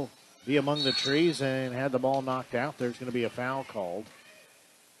Goolsby. He'll be among the trees and had the ball knocked out. There's going to be a foul called.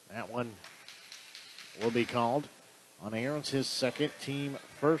 That one will be called on Aaron's, his second, team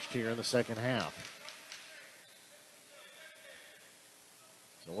first here in the second half.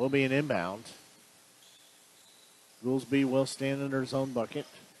 So will be an inbound. Goolsby will stand under his own bucket.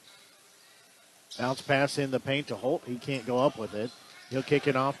 Bounce pass in the paint to Holt. He can't go up with it. He'll kick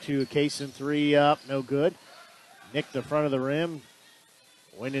it off to Kaysen, 3 up, no good. Nicked the front of the rim.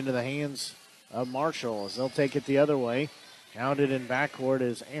 Went into the hands of Marshall as they'll take it the other way. Counted in backcourt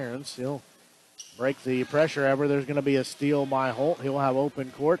is Aaron's. He'll break the pressure ever. There's going to be a steal by Holt. He'll have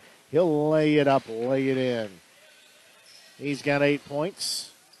open court. He'll lay it up, lay it in. He's got 8 points.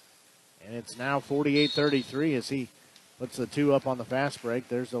 And it's now 48-33 as he puts the 2 up on the fast break.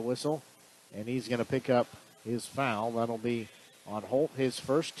 There's the whistle. And he's going to pick up his foul. That'll be on Holt, his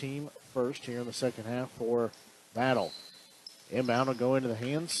first, team first here in the second half for Battle. Inbound will go into the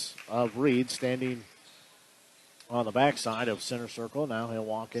hands of Reed, standing on the backside of center circle. Now he'll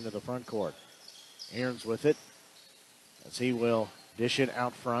walk into the front court. Aaron's with it as he will dish it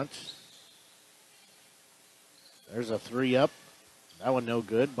out front. There's a three up. That one no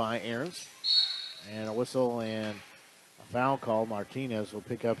good by Aaron's. And a whistle and a foul call. Martinez will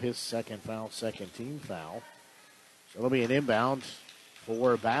pick up his second foul, second team foul. So it'll be an inbound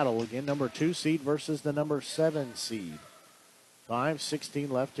for Battle. Again, number 2 seed versus the number 7 seed. 5:16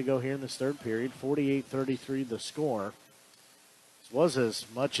 left to go here in this third period. 48-33 the score. This was as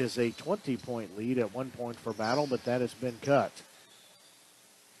much as a 20-point lead at one point for Battle, but that has been cut.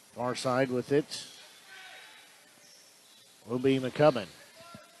 Far side with it will be McCubbin.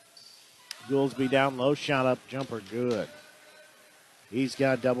 Goolsby down low, shot up, jumper good. He's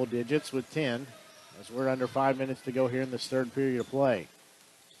got double digits with 10 as we're under 5 minutes to go here in this third period of play.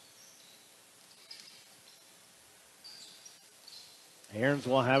 Aarons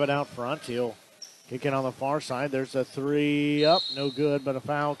will have it out front. He'll kick it on the far side. There's a three up, no good, but a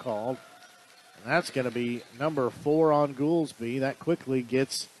foul called. And that's going to be number 4 on Goolsby. That quickly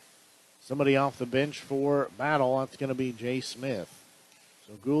gets somebody off the bench for Battle. That's going to be Jay Smith.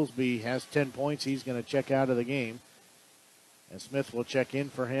 So Goolsby has 10 points. He's going to check out of the game. And Smith will check in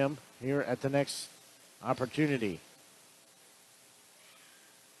for him here at the next opportunity.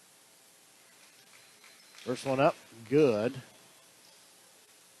 First one up, good.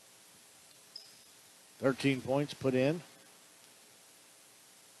 13 points put in.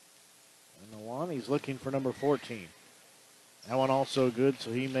 And the one, he's looking for number 14. That one also good,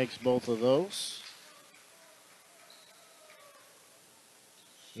 so he makes both of those.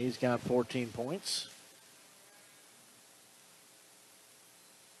 He's got 14 points.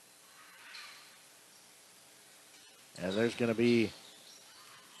 And there's going to be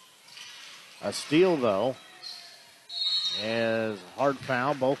a steal, though. As hard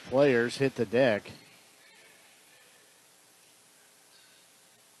foul, both players hit the deck.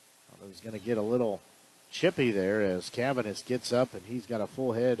 He's going to get a little chippy there as Cavanis gets up, and he's got a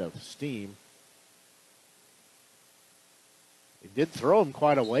full head of steam. He did throw him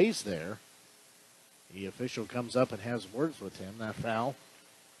quite a ways there. The official comes up and has words with him. That foul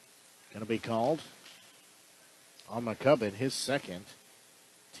going to be called on McCubbin, his second,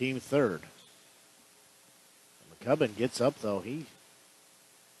 team third. McCubbin gets up, though. He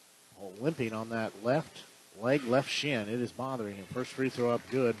limping on that left leg, left shin. It is bothering him. First free throw up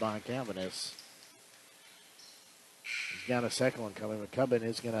good by Cavanis. He's got a second one coming. McCubbin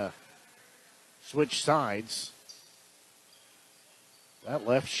is going to switch sides. That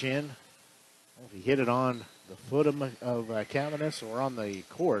left shin, well, if he hit it on the foot of Cavanis or on the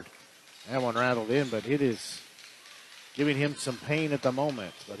court, that one rattled in, but it is giving him some pain at the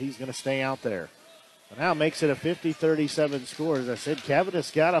moment, but he's going to stay out there. So now makes it a 50-37 score. As I said,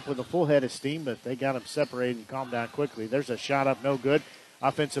 Cavanis got up with a full head of steam, but they got him separated and calmed down quickly. There's a shot up, no good.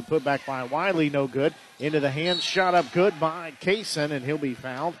 Offensive putback by Wiley, no good. Into the hands, shot up good by Kaysen, and he'll be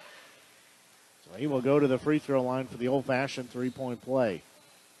fouled. So he will go to the free throw line for the old-fashioned three-point play.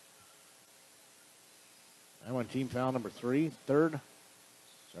 That one, team foul number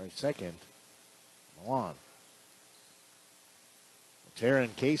second. Milan. Taryn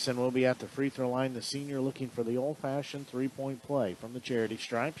Kaysen will be at the free throw line. The senior looking for the old-fashioned three-point play from the charity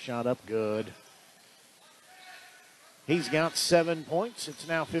stripe. Shot up good. He's got 7 points. It's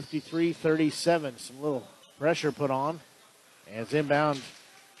now 53-37. Some little pressure put on as inbound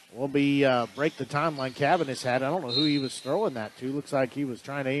will be break the timeline Cavanis had. I don't know who he was throwing that to. Looks like he was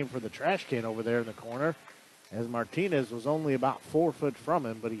trying to aim for the trash can over there in the corner, as Martinez was only about 4 foot from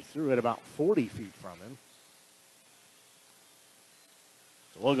him, but he threw it about 40 feet from him.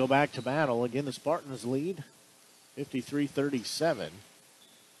 So we'll go back to battle. Again, the Spartans lead 53-37.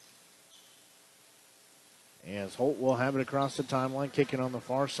 As Holt will have it across the timeline, kicking on the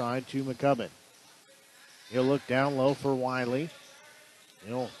far side to McCubbin. He'll look down low for Wiley.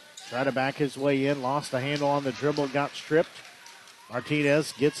 He'll try to back his way in. Lost the handle on the dribble, got stripped.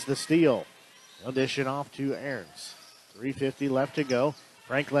 Martinez gets the steal. He'll dish it off to Aarons. 3:50 left to go.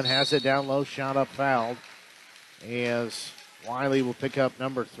 Franklin has it down low, shot up, fouled. As Wiley will pick up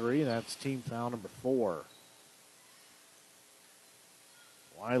number 3. That's team foul number 4.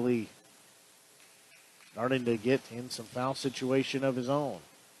 Wiley starting to get in some foul situation of his own.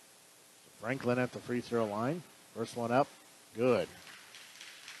 Franklin at the free throw line. First one up, good.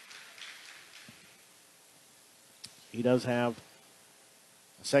 He does have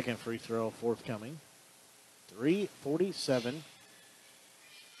a second free throw forthcoming. 3:47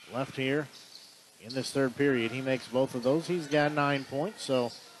 left here in this third period. He makes both of those. He's got 9 points,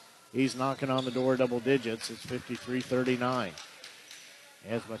 so he's knocking on the door double digits. It's 53-39.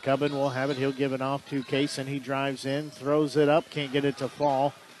 As McCubbin will have it, he'll give it off to Kaysen. He drives in, throws it up, can't get it to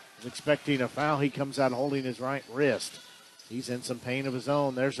fall. He's expecting a foul. He comes out holding his right wrist. He's in some pain of his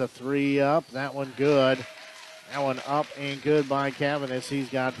own. There's a three up. That one good. That one up and good by Cavanis. He's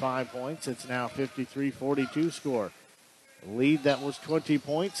got 5 points. It's now 53-42 score. The lead that was 20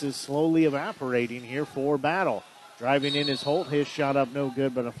 points is slowly evaporating here for Battle. Driving in is Holt. His shot up no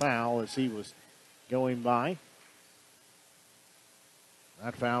good, but a foul as he was going by.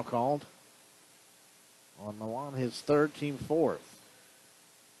 That foul called on Milan, his third, team fourth.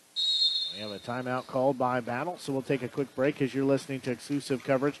 We have a timeout called by Battle, so we'll take a quick break as you're listening to exclusive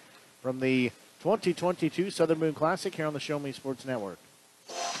coverage from the 2022 Southern Boone Classic here on the Show Me Sports Network.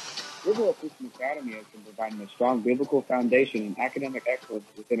 Riverwalk Christian Academy has been providing a strong biblical foundation and academic excellence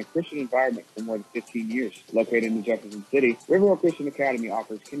within a Christian environment for more than 15 years. Located in Jefferson City, Riverwalk Christian Academy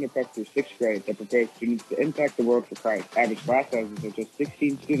offers kinder prep through 6th grade that prepares students to impact the world for Christ. Average class sizes are just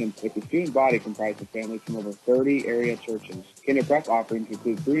 16 students, with the student body comprised of families from over 30 area churches. Kinder prep offerings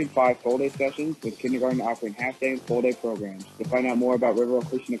include 3 and 5 full-day sessions, with kindergarten offering half-day and full-day programs. To find out more about Riverwalk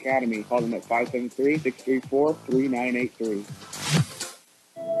Christian Academy, call them at 573-634-3983.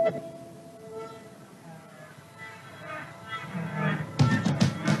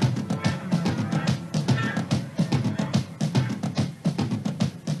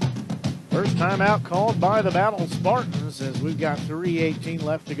 First timeout called by the Battle Spartans as we've got 3:18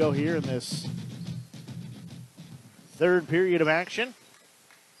 left to go here in this third period of action.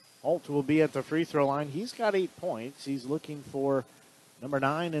 Holt will be at the free throw line. He's got 8 points. He's looking for number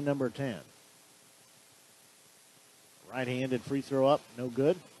 9 and number 10. Right-handed free throw up, no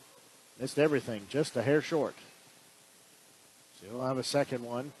good. Missed everything, just a hair short. So he'll have a second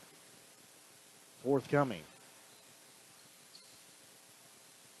one forthcoming.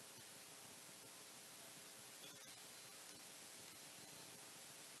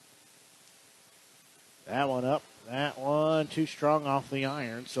 That one up. That one too strong off the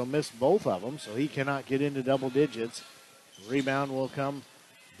iron, so missed both of them, so he cannot get into double digits. Rebound will come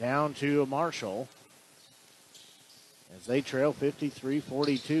down to Marshall as they trail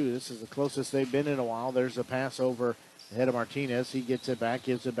 53-42. This is the closest they've been in a while. There's a pass over the head of Martinez. He gets it back,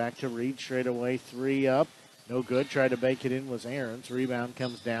 gives it back to Reed. Straight away, 3 up. No good. Tried to bake it in was Aarons. Rebound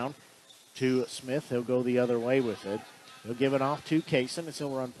comes down to Smith. He'll go the other way with it. He'll give it off to Kaysen as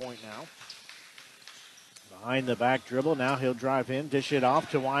he'll run point now. Behind the back dribble. Now he'll drive in, dish it off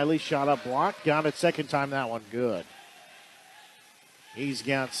to Wiley. Shot up block. Got it second time. That one good. He's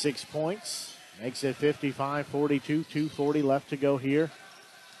got 6 points. Makes it 55-42. 2:40 left to go here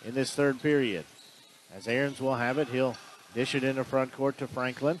in this third period. As Aarons will have it, he'll dish it into front court to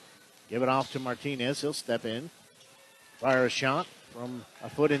Franklin. Give it off to Martinez. He'll step in. Fire a shot from a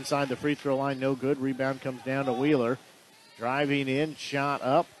foot inside the free throw line. No good. Rebound comes down to Wheeler. Driving in. Shot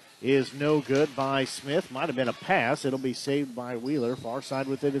up is no good by Smith. Might have been a pass. It'll be saved by Wheeler. Far side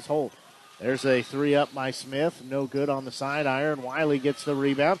with it is Holt. There's a 3 up by Smith. No good on the side iron. Wiley gets the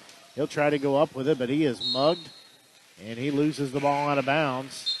rebound. He'll try to go up with it, but he is mugged, and he loses the ball out of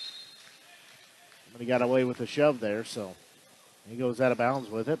bounds. But he got away with the shove there, so he goes out of bounds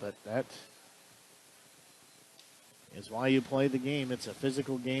with it, but that is why you play the game. It's a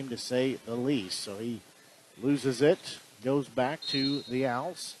physical game, to say the least. So he loses it, goes back to the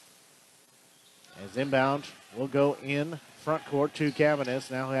Owls. As inbound will go in front court to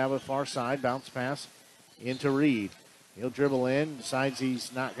Cavanis. Now we have a far side bounce pass into Reed. He'll dribble in, decides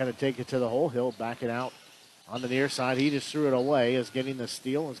he's not going to take it to the hole. He'll back it out on the near side. He just threw it away as getting the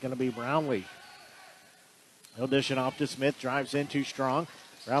steal is going to be Brownlee. He'll dish it off to Smith, drives in too strong.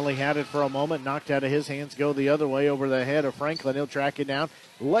 Brownlee had it for a moment, knocked out of his hands, go the other way over the head of Franklin. He'll track it down,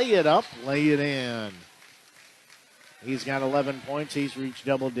 lay it up, lay it in. He's got 11 points. He's reached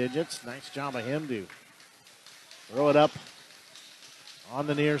double digits. Nice job of him to throw it up on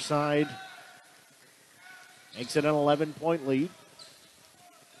the near side. Makes it an 11-point lead.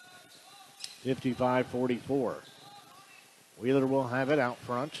 55-44. Wheeler will have it out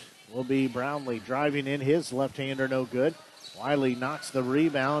front. Will be Brownlee driving in. His left-hander no good. Wiley knocks the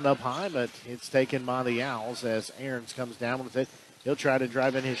rebound up high, but it's taken by the Owls as Aarons comes down with it. He'll try to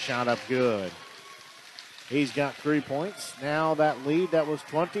drive in his shot up good. He's got 3 points. Now that lead that was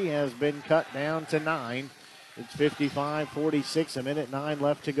 20 has been cut down to 9. It's 55-46, a minute 9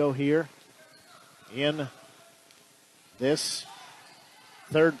 left to go here in this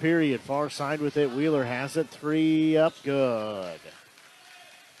third period. Far side with it. Wheeler has it. 3 up, good.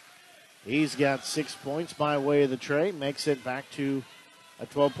 He's got 6 points by way of the tray. Makes it back to a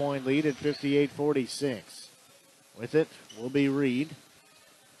 12-point lead at 58-46. With it will be Reed.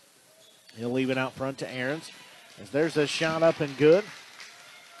 He'll leave it out front to Ahrens. As there's a shot up and good.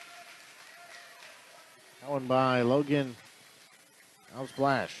 That one by Logan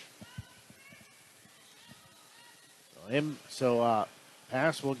Splash. So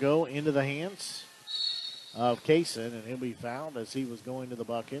pass will go into the hands of Kaysen, and he'll be fouled as he was going to the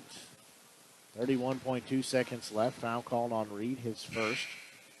bucket. 31.2 seconds left. Foul called on Reed, his first.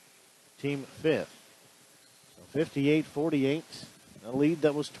 Team fifth. So 58-48. The lead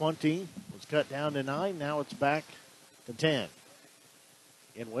that was 20 was cut down to 9. Now it's back to 10.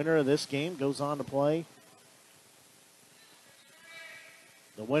 And winner of this game goes on to play.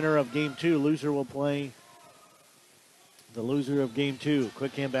 The winner of game 2, loser will play the loser of game 2.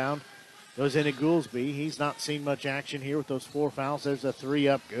 Quick inbound goes into Goolsby. He's not seen much action here with those 4 fouls. There's a 3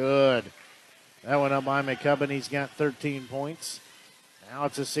 up. Good. That went up by McCubbin. He's got 13 points. Now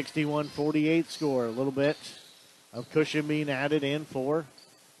it's a 61-48 score. A little bit of cushion being added in for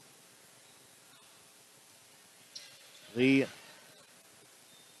the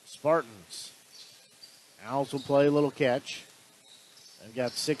Spartans. Owls will play a little catch. They've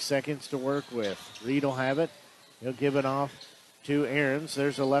got 6 seconds to work with. Reed will have it. He'll give it off to Ahrens.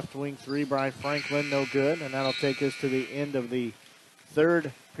 There's a left wing 3 by Franklin. No good. And that'll take us to the end of the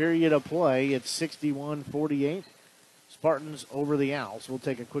third period of play. It's 61-48. Spartans over the Owls. We'll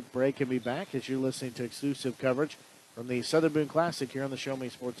take a quick break and be back as you're listening to exclusive coverage from the Southern Boone Classic here on the Show Me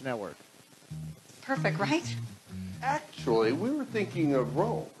Sports Network. Perfect, right? Actually, we were thinking of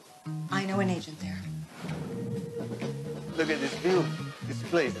Rome. I know an agent there. Look at this view. This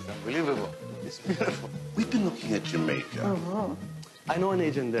place is unbelievable. It's beautiful. We've been looking at Jamaica. I know an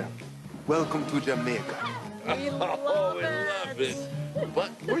agent there. Welcome to Jamaica. We love it.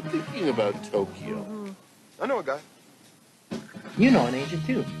 But we're thinking about Tokyo. I know a guy. You know an agent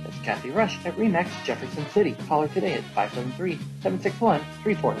too. That's Kathy Rush at RE/MAX Jefferson City. Call her today at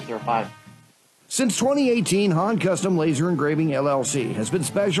 573-761-3405. Since 2018, Han Custom Laser Engraving LLC has been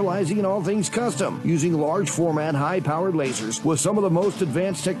specializing in all things custom, using large format, high-powered lasers with some of the most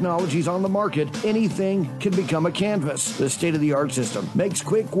advanced technologies on the market. Anything can become a canvas. This state-of-the-art system makes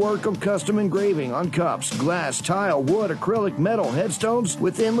quick work of custom engraving on cups, glass, tile, wood, acrylic, metal, headstones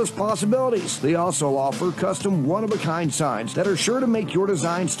with endless possibilities. They also offer custom one-of-a-kind signs that are sure to make your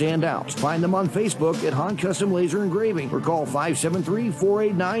design stand out. Find them on Facebook at Han Custom Laser Engraving or call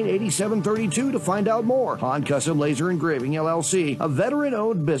 573-489-8732 to find out more. Han Custom Laser Engraving LLC, a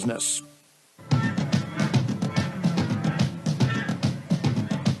veteran-owned business.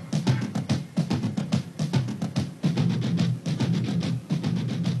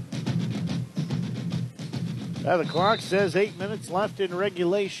 The clock says 8 minutes left in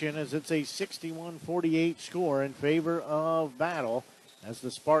regulation as it's a 61-48 score in favor of Battle. As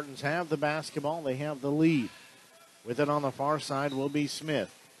the Spartans have the basketball, they have the lead. With it on the far side will be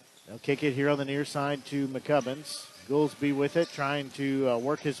Smith. They'll kick it here on the near side to McCubbins. Goolsby with it, trying to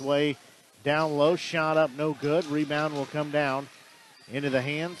work his way down low. Shot up, no good. Rebound will come down into the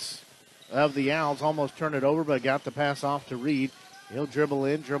hands of the Owls. Almost turned it over, but got the pass off to Reed. He'll dribble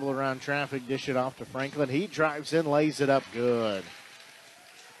in, dribble around traffic, dish it off to Franklin. He drives in, lays it up good.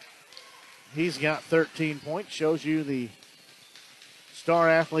 He's got 13 points. Shows you the star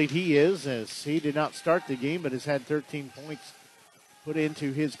athlete he is, as he did not start the game, but has had 13 points put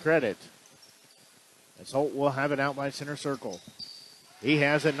into his credit. As Holt will have it out by center circle. He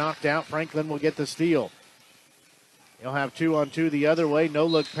has it knocked out. Franklin will get the steal. He'll have 2-on-2 the other way. No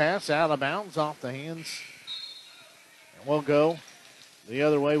look pass out of bounds off the hands. And we'll go the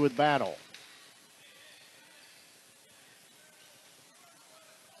other way with Battle.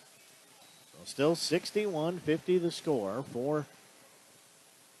 So still 61-50 the score for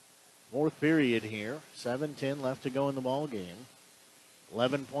fourth period here. 7:10 left to go in the ball game.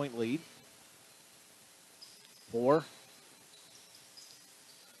 11-point lead for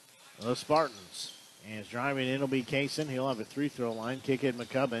the Spartans. And his driving in will be Kaysen. He'll have a free-throw line. Kick it,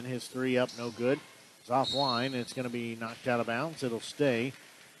 McCubbin. His 3 up, no good. It's offline, and it's going to be knocked out of bounds. It'll stay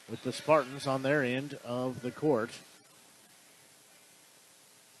with the Spartans on their end of the court.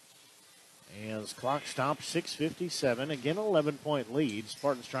 As clock stops, 6:57. Again, 11-point lead.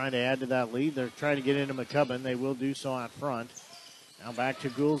 Spartans trying to add to that lead. They're trying to get into McCubbin. They will do so out front. Now back to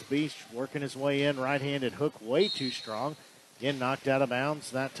Goolsby, working his way in. Right-handed hook, way too strong. Again, knocked out of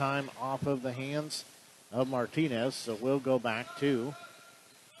bounds. That time off of the hands of Martinez. So we'll go back to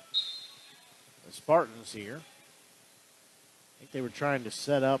the Spartans here. I think they were trying to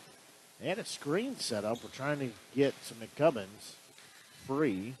set up. They had a screen set up. We're trying to get some McCubbins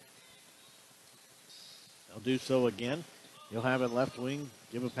free. They'll do so again. He'll have it left wing.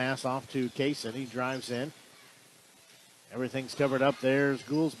 Give a pass off to Kaysen. He drives in. Everything's covered up. There's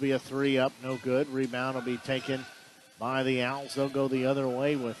Goolsby, a 3 up, no good. Rebound will be taken by the Owls. They'll go the other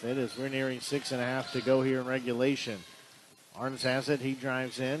way with it as we're nearing 6.5 to go here in regulation. Arns has it. He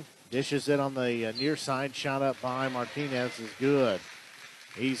drives in. Dishes it on the near side. Shot up by Martinez is good.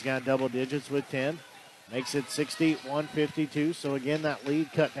 He's got double digits with 10. Makes it 61-52. So again, that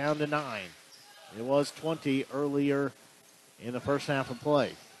lead cut down to 9. It was 20 earlier in the first half of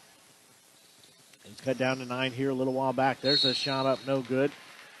play. It's cut down to 9 here a little while back. There's a shot up, no good.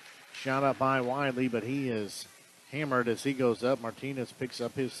 Shot up by Wiley, but he is hammered as he goes up. Martinez picks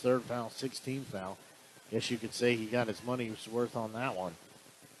up his third foul, 16th foul. Guess you could say he got his money's worth on that one.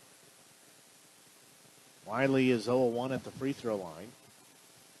 Wiley is 0-1 at the free throw line.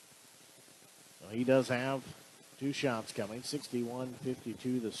 So he does have 2 shots coming.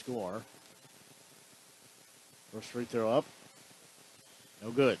 61-52 the score. First free throw up.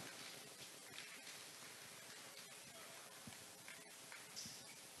 No good.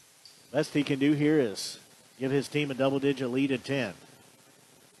 Best he can do here is give his team a double-digit lead at 10.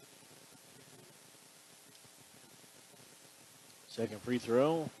 Second free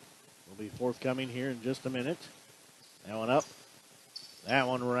throw will be forthcoming here in just a minute. That one up. That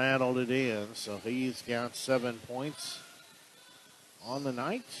one rattled it in, so he's got 7 points on the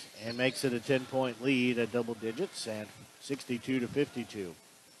night and makes it a 10-point lead at double digits at 62-52.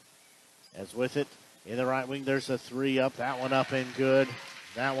 As with it, in the right wing, there's a 3 up. That one up and good.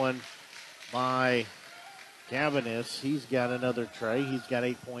 That one by Cavanis. He's got another tray. He's got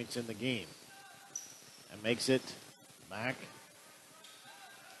 8 points in the game. And makes it back.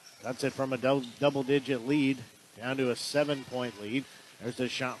 Cuts it from a double-digit lead down to a 7-point lead. There's a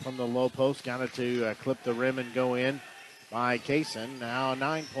shot from the low post. Got it to clip the rim and go in by Kaysen. Now a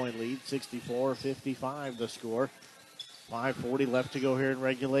 9-point lead, 64-55 the score. 5:40 left to go here in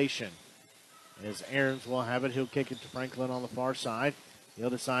regulation. As Aarons will have it, he'll kick it to Franklin on the far side. He'll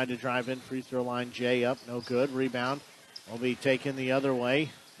decide to drive in, free throw line, Jay up, no good. Rebound will be taken the other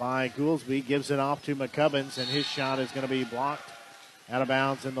way by Goolsby. Gives it off to McCubbins, and his shot is going to be blocked out of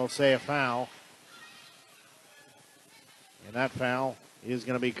bounds, and they'll say a foul. And that foul is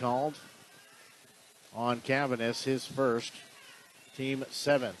going to be called on Cavanis, his first, team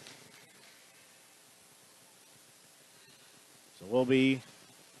 7th. So we'll be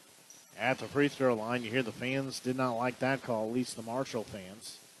at the free throw line. You hear the fans did not like that call, at least the Marshall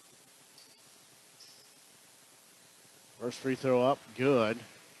fans. First free throw up, good.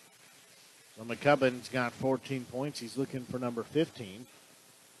 So McCubbin's got 14 points. He's looking for number 15.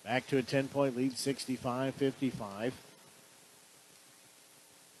 Back to a 10-point lead, 65-55.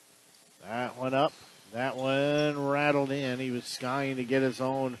 That one up. That one rattled in. He was skying to get his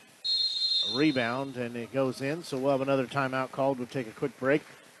own rebound, and it goes in. So we'll have another timeout called. We'll take a quick break.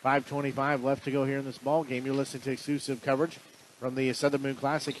 5:25 left to go here in this ball game. You're listening to exclusive coverage from the Southern Moon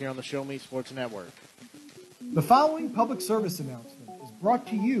Classic here on the Show Me Sports Network. The following public service announcement is brought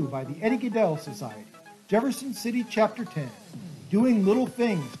to you by the Eddie Gaedel Society, Jefferson City Chapter 10, doing little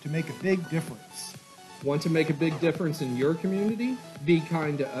things to make a big difference. Want to make a big difference in your community? Be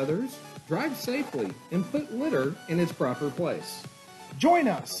kind to others, drive safely, and put litter in its proper place. Join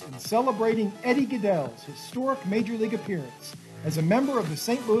us in celebrating Eddie Gaedel's historic Major League appearance as a member of the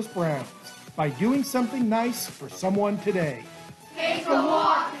St. Louis Browns by doing something nice for someone today. Take a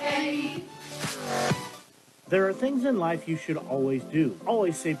walk, Eddie. There are things in life you should always do.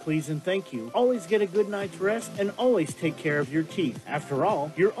 Always say please and thank you. Always get a good night's rest, and always take care of your teeth. After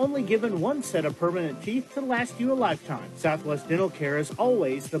all, you're only given one set of permanent teeth to last you a lifetime. Southwest Dental Care is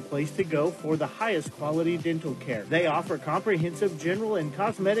always the place to go for the highest quality dental care. They offer comprehensive general and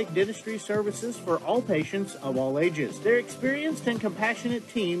cosmetic dentistry services for all patients of all ages. Their experienced and compassionate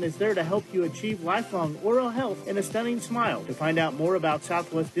team is there to help you achieve lifelong oral health and a stunning smile. To find out more about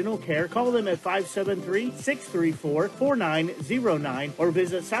Southwest Dental Care, call them at 573-634-4909 or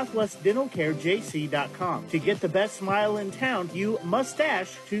visit southwestdentalcarejc.com. To get the best smile in town, you must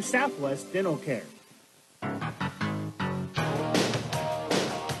dash to Southwest Dental Care.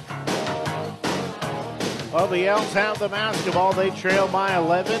 Well, the Elks have the basketball. They trail by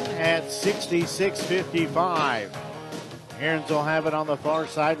 11 at 66-55. Aarons will have it on the far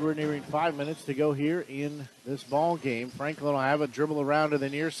side. We're nearing 5 minutes to go here in this ball game. Franklin will have it, dribble around to the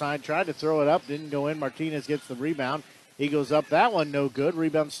near side, tried to throw it up, didn't go in. Martinez gets the rebound. He goes up, that one no good.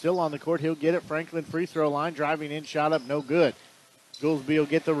 Rebound still on the court. He'll get it. Franklin free throw line, driving in, shot up, no good. Goolsby will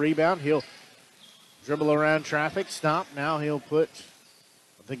get the rebound. He'll dribble around traffic, stop. Now he'll put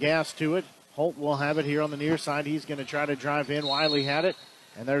the gas to it. Holt will have it here on the near side. He's going to try to drive in. Wiley had it,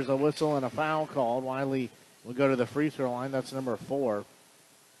 and there's a whistle and a foul called. Wiley will go to the free throw line. That's number 4.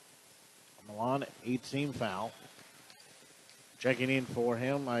 Milan, 8-team foul. Checking in for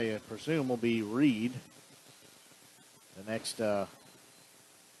him, I presume, will be Reed. The next,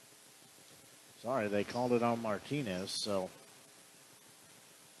 sorry, they called it on Martinez, so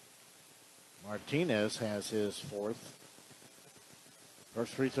Martinez has his fourth.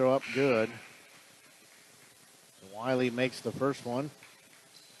 First free throw up, good. So Wiley makes the first one.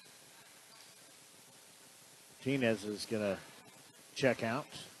 Martinez is going to check out.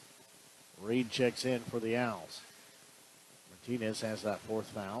 Reed checks in for the Owls. Martinez has that fourth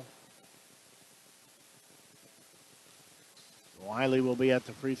foul. Wiley will be at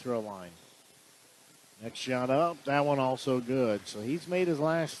the free throw line. Next shot up, that one also good. So he's made his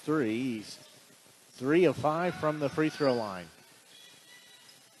last three. He's 3 of 5 from the free throw line.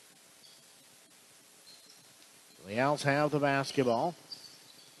 The Owls have the basketball.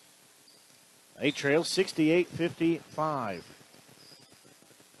 They trail 68-55.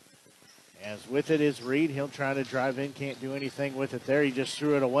 As with it is Reed. He'll try to drive in. Can't do anything with it there. He just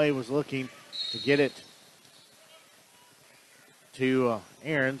threw it away. Was looking to get it to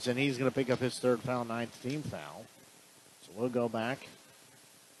Ahrens, and he's going to pick up his third foul, 9th team foul. So we'll go back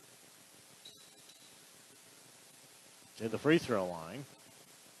to the free throw line.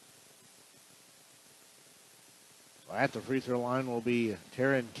 So at the free throw line will be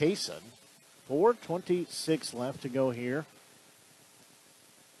Taryn Kaysen. 4:26 left to go here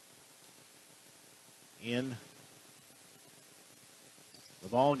in the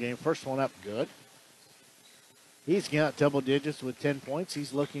ball game. First one up, good. He's got double digits with 10 points.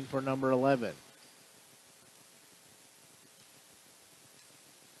 He's looking for number 11.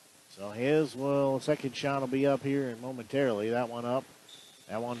 So his second shot will be up here momentarily. That one up.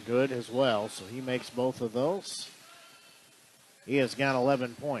 That one good as well. So he makes both of those. He has got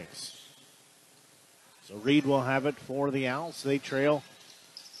 11 points. So Reed will have it for the Owls. They trail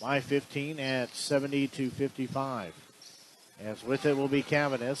by 15 at 70-55. As with it will be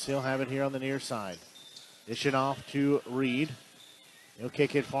Cavanis. He'll have it here on the near side. Dish it off to Reed. He'll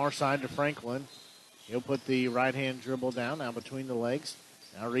kick it far side to Franklin. He'll put the right-hand dribble down now between the legs.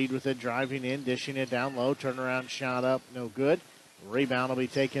 Now Reed with it driving in, dishing it down low. Turnaround shot up, no good. Rebound will be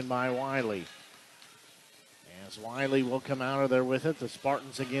taken by Wiley. As Wiley will come out of there with it. The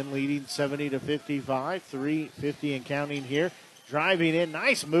Spartans again leading 70-55. 3:50 and counting here. Driving in,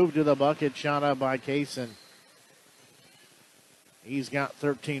 nice move to the bucket. Shot up by Kaysen. He's got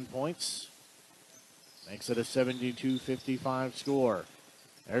 13 points. Makes it a 72-55 score.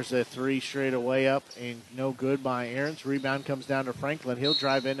 There's a three straight away up and no good by Ahrens. Rebound comes down to Franklin. He'll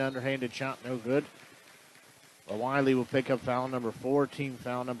drive in, underhanded shot, no good. But Wiley will pick up foul number 4, team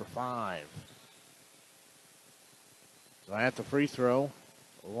foul number 5. So at the free throw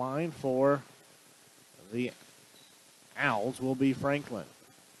line for the Owls will be Franklin.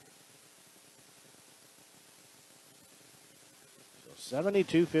 So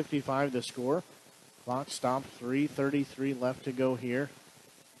 72-55 the score. Clock stopped, 3:33 left to go here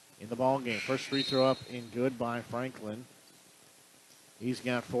in the ball game. First free throw up and good by Franklin. He's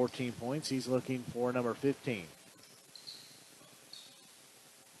got 14 points. He's looking for number 15.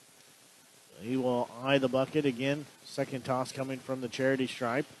 He will eye the bucket again. Second toss coming from the charity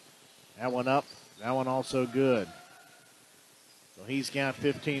stripe. That one up. That one also good. So he's got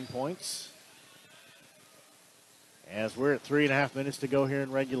 15 points. As we're at 3.5 minutes to go here in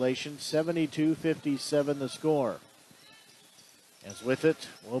regulation, 72-57 the score. As with it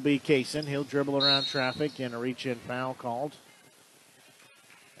will be Kaysen. He'll dribble around traffic and a reach-in foul called.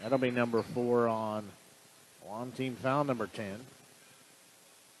 That'll be number 4 on team foul number 10.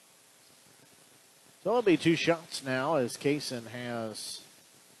 So it'll be 2 shots now as Kaysen has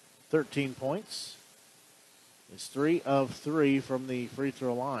 13 points. It's 3 of 3 from the free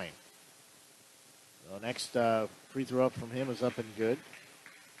throw line. The next free throw up from him is up and good.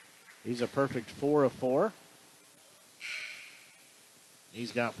 He's a perfect 4 of 4.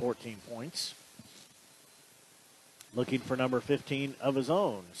 He's got 14 points. Looking for number 15 of his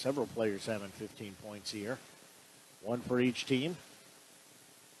own. Several players having 15 points here. 1 for each team.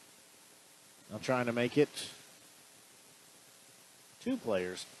 Now trying to make it 2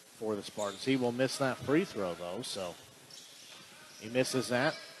 players for the Spartans. He will miss that free throw, though, so he misses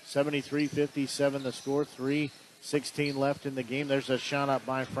that. 73-57 the score. 3:16 left in the game. There's a shot up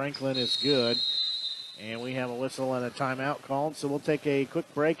by Franklin. It's good. And we have a whistle and a timeout called. So we'll take a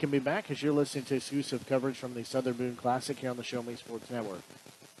quick break and be back as you're listening to exclusive coverage from the Southern Boone Classic here on the Show Me Sports Network.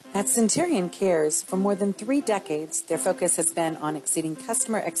 At Centurion Cares, for more than 3 decades, their focus has been on exceeding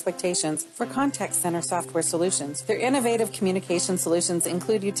customer expectations for contact center software solutions. Their innovative communication solutions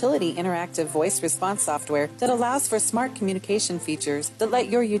include utility interactive voice response software that allows for smart communication features that let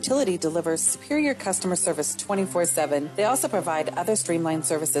your utility deliver superior customer service 24/7. They also provide other streamlined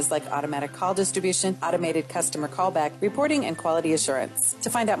services like automatic call distribution, automated customer callback, reporting, and quality assurance. To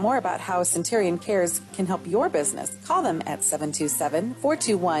find out more about how Centurion Cares can help your business, call them at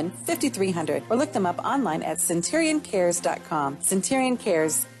 727-421-5300 or look them up online at centurioncares.com. Centurion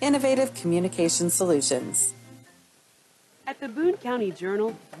Cares, innovative communication solutions. At the Boone County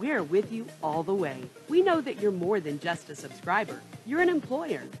Journal, we're with you all the way. We know that you're more than just a subscriber. You're an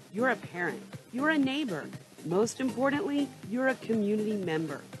employer, you're a parent, you're a neighbor. Most importantly, you're a community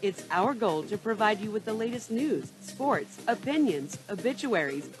member. It's our goal to provide you with the latest news, sports, opinions,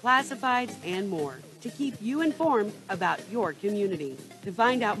 obituaries, classifieds, and more to keep you informed about your community. To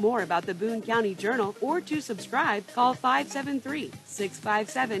find out more about the Boone County Journal or to subscribe, call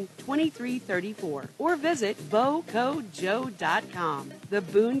 573-657-2334 or visit bocojoe.com. The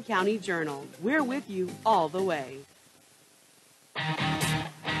Boone County Journal. We're with you all the way.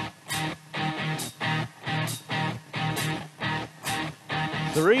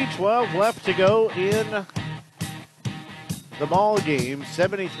 3:12 left to go in the ball game.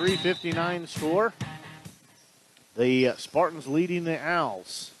 73-59 score. The Spartans leading the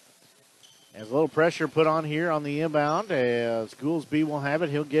Owls. As a little pressure put on here on the inbound as Goolsby will have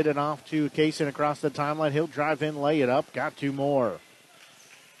it. He'll get it off to Kaysen across the timeline. He'll drive in, lay it up. Got 2 more.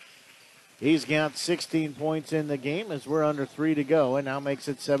 He's got 16 points in the game as we're under 3 to go and now makes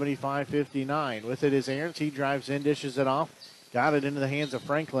it 75-59. With it is Aarons. He drives in, dishes it off. Got it into the hands of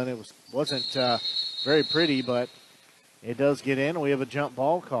Franklin. It wasn't very pretty, but it does get in. We have a jump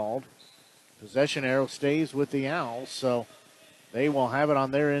ball called. Possession arrow stays with the Owls, so they will have it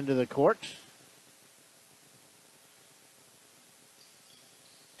on their end of the court.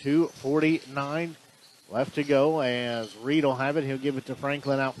 2:49 left to go as Reed will have it. He'll give it to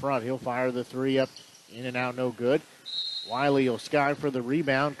Franklin out front. He'll fire the 3 up, in and out, no good. Wiley will sky for the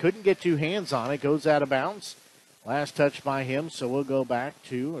rebound. Couldn't get 2 hands on it. Goes out of bounds. Last touch by him, so we'll go back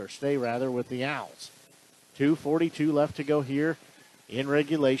to, or stay rather, with the Owls. 2:42 left to go here in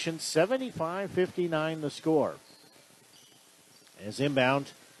regulation. 75-59 the score. As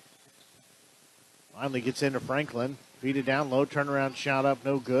inbound finally gets into Franklin. Feed it down low, turnaround shot up,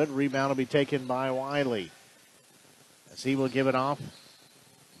 no good. Rebound will be taken by Wiley. As he will give it off.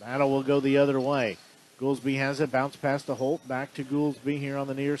 Battle will go the other way. Goolsby has it, bounce past the Holt, back to Goolsby here on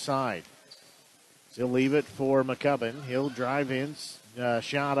the near side. He'll leave it for McCubbin. He'll drive in,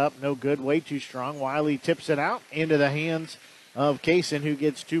 shot up, no good, way too strong. Wiley tips it out into the hands of Kaysen, who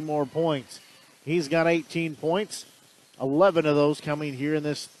gets 2 more points. He's got 18 points, 11 of those coming here in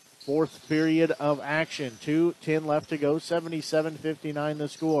this 4th period of action. 2:10 left to go, 77-59 the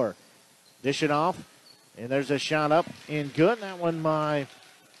score. Dish it off, and there's a shot up and good. That one by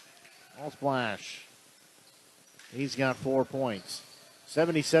Allsplash. He's got 4 points.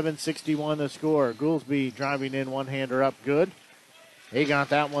 77-61 the score. Goolsby driving in, one-hander up, good. He got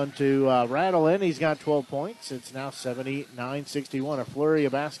that one to rattle in. He's got 12 points. It's now 79-61. A flurry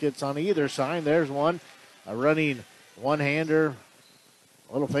of baskets on either side. There's one. A running one-hander.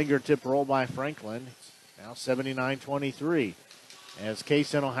 A little fingertip roll by Franklin. It's now 79-23. As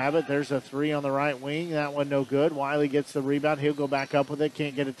Kaysen will have it, there's a 3 on the right wing. That one no good. Wiley gets the rebound. He'll go back up with it.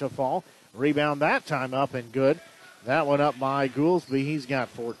 Can't get it to fall. Rebound that time up and good. That one up by Goolsby. He's got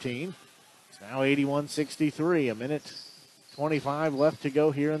 14. It's now 81-63. A minute 25 left to go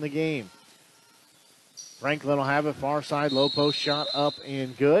here in the game. Franklin will have it far side. Low post shot up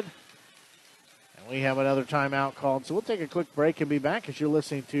and good. And we have another timeout called. So we'll take a quick break and be back as you're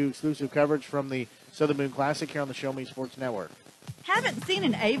listening to exclusive coverage from the Southern Boone Classic here on the Show Me Sports Network. Haven't seen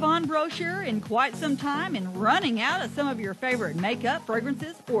an Avon brochure in quite some time and running out of some of your favorite makeup,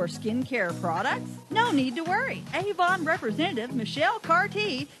 fragrances, or skincare products? No need to worry. Avon representative Michelle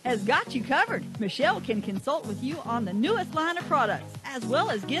Carty has got you covered. Michelle can consult with you on the newest line of products, as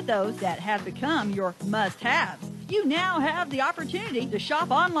well as get those that have become your must-haves. You now have the opportunity to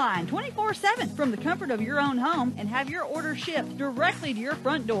shop online 24/7 from the comfort of your own home and have your order shipped directly to your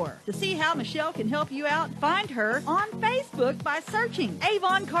front door. To see how Michelle can help you out, find her on Facebook by searching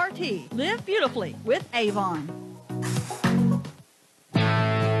Avon Carty. Live beautifully with Avon.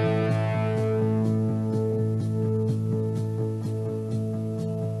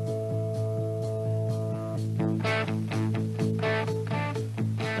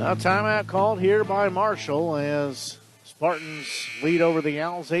 A timeout called here by Marshall as Spartans lead over the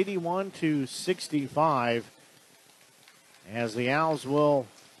Owls 81-65. As the Owls will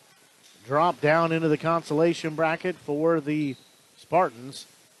drop down into the consolation bracket for the Spartans.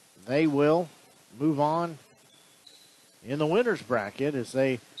 They will move on in the winner's bracket as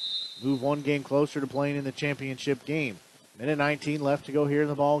they move one game closer to playing in the championship game. Minute 19 left to go here in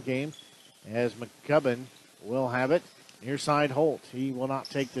the ball game as McCubbin will have it. Near side Holt. He will not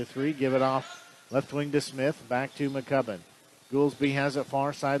take the three. Give it off left wing to Smith. Back to McCubbin. Goolsby has it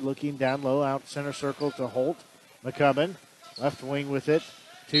far side looking down low out center circle to Holt. McCubbin left wing with it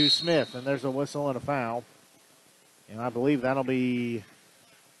to Smith. And there's a whistle and a foul. And I believe that'll be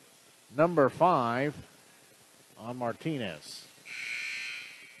number 5 on Martinez.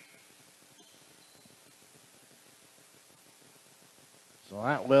 So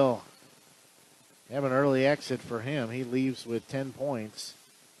that will have an early exit for him. He leaves with 10 points.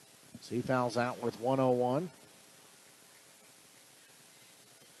 So he fouls out with 1:01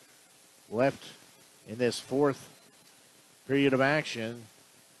 left in this fourth period of action.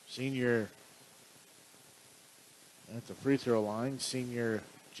 Senior at the free throw line, senior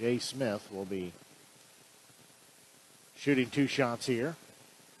Jay Smith will be shooting 2 shots here.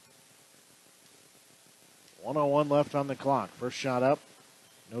 1:01 left on the clock. First shot up,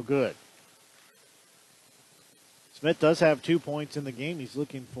 no good. Smith does have 2 points in the game. He's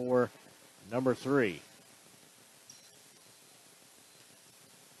looking for number 3.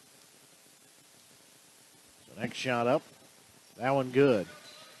 So next shot up, that one good.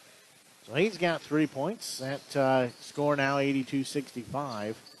 So he's got 3 points. That score now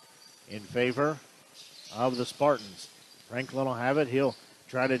 82-65 in favor of the Spartans. Franklin will have it. He'll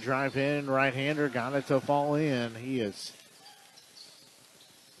try to drive in. Right-hander got it to fall in. He has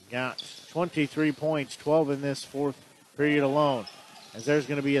got 23 points, 12 in this fourth period alone. As there's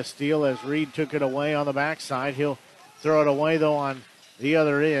going to be a steal as Reed took it away on the backside. He'll throw it away, though, on the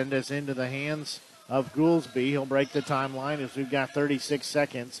other end as into the hands of Goolsby. He'll break the timeline as we've got 36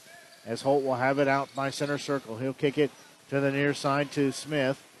 seconds as Holt will have it out by center circle. He'll kick it to the near side to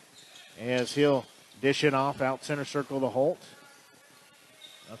Smith as he'll dish it off out center circle to Holt.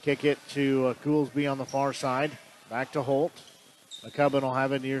 I'll kick it to Goolsby on the far side. Back to Holt. McCubbin will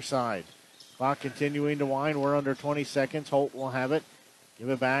have it near side. Clock continuing to wind. We're under 20 seconds. Holt will have it. Give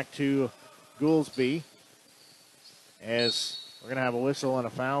it back to Goolsby as we're going to have a whistle and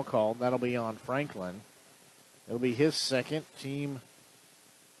a foul called. That'll be on Franklin. It'll be his second, team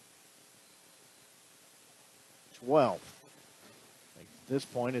 12. At this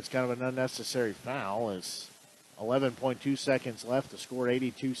point, it's kind of an unnecessary foul as 11.2 seconds left to score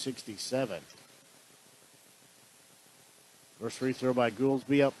 82-67. First free throw by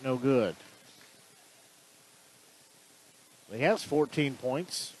Goolsby up, no good. He has 14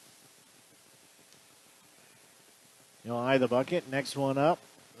 points. He'll eye the bucket. Next one up,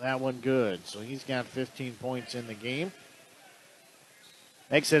 that one good. So he's got 15 points in the game.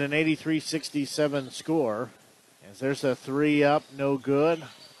 Makes it an 83-67 score. As there's a 3 up, no good.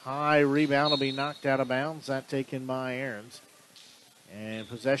 High rebound will be knocked out of bounds. That taken by Aarons. And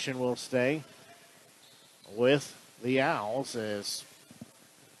possession will stay with the Owls as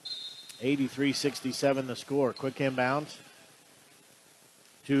 83-67 the score. Quick inbound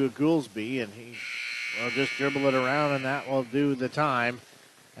to Goolsby, and he will just dribble it around, and that will do the time.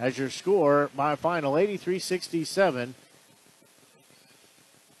 As your score by final 83-67,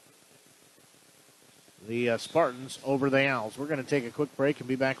 the Spartans over the Owls. We're going to take a quick break and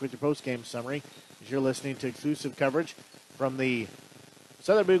be back with your post-game summary as you're listening to exclusive coverage from the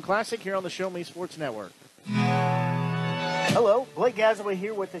Southern Boone Classic here on the Show Me Sports Network. Hello, Blake Gazaway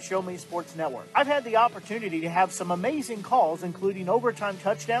here with the Show Me Sports Network. I've had the opportunity to have some amazing calls, including overtime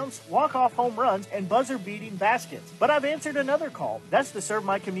touchdowns, walk-off home runs, and buzzer-beating baskets. But I've answered another call. That's to serve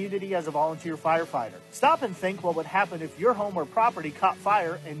my community as a volunteer firefighter. Stop and think what would happen if your home or property caught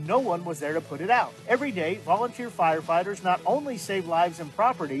fire and no one was there to put it out. Every day, volunteer firefighters not only save lives and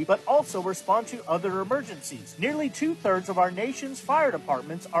property, but also respond to other emergencies. Nearly 2/3 of our nation's fire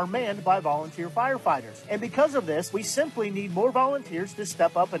departments are manned by volunteer firefighters. And because of this, we simply need more volunteers to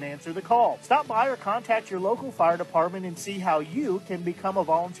step up and answer the call. Stop by or contact your local fire department and see how you can become a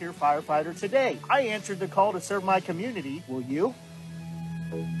volunteer firefighter today. I answered the call to serve my community. Will you?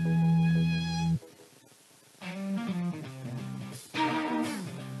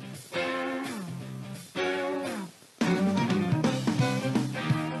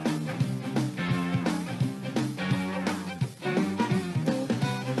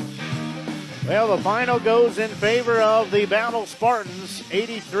 Well, the final goes in favor of the Battle Spartans,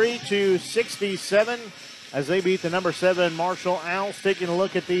 83-67, as they beat the number 7 Marshall Owls. Taking a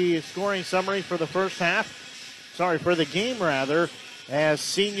look at the scoring summary for the first half. For the game, rather, as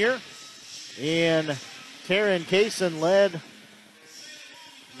senior in Taryn Kaysen led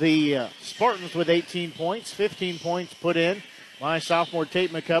the Spartans with 18 points, 15 points put in by sophomore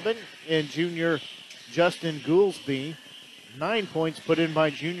Tate McCubbin and junior Justin Goolsby. 9 points put in by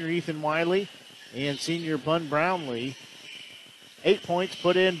junior Ethan Wiley and senior Bun Brownlee. 8 points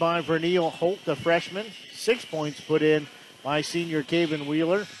put in by Verneal Holt, the freshman. 6 points put in by senior Caven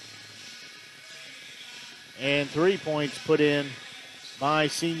Wheeler. And 3 points put in by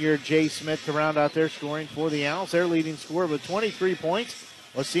senior Jay Smith to round out their scoring for the Owls. Their leading scorer with 23 points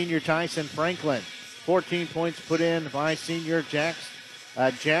was senior Tyson Franklin. 14 points put in by senior Jax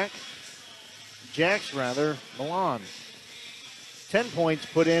Milan. 10 points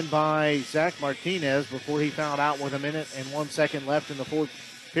put in by Zach Martinez before he fouled out with 1 minute and 1 second left in the fourth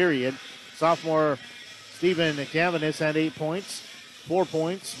period. Sophomore Stephen Gavanis had 8 points. 4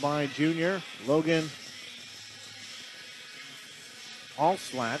 points by junior Logan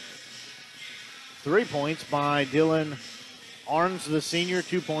Allslat. 3 points by Dylan Arns, the senior.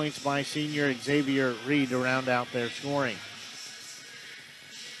 2 points by senior Xavier Reed to round out their scoring.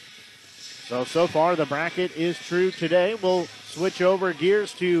 So far the bracket is true today. We'll switch over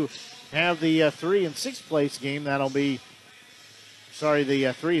gears to have the 3 and 6 place game. That'll be,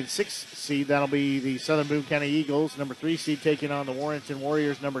 the 3 and 6 seed. That'll be the Southern Boone County Eagles, number 3 seed, taking on the Warrenton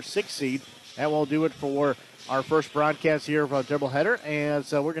Warriors, number 6 seed. That will do it for our first broadcast here of a doubleheader. And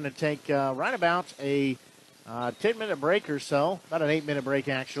so we're going to take right about a 10-minute break or so, about an 8-minute break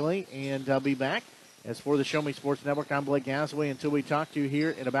actually, and I'll be back. As for the Show Me Sports Network, I'm Blake Gasaway until we talk to you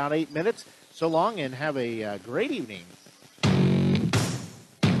here in about 8 minutes. So long and have a great evening.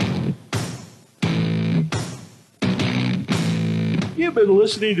 You've been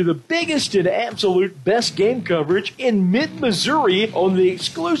listening to the biggest and absolute best game coverage in mid-Missouri on the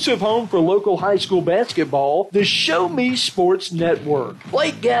exclusive home for local high school basketball, the Show Me Sports Network.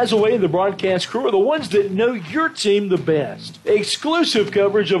 Blake Gasaway and the broadcast crew are the ones that know your team the best. Exclusive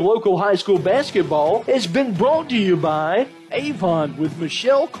coverage of local high school basketball has been brought to you by Avon with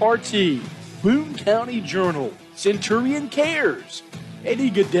Michelle Carty, Boone County Journal, Centurion Cares, Eddie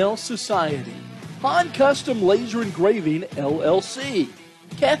Goodell Society, Hahn Custom Laser Engraving, LLC,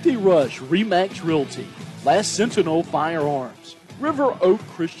 Kathy Rush, Remax Realty, Last Sentinel Firearms, River Oak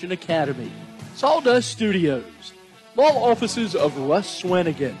Christian Academy, Sawdust Studios, Law Offices of Russ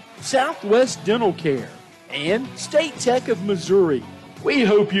Swanigan, Southwest Dental Care, and State Tech of Missouri. We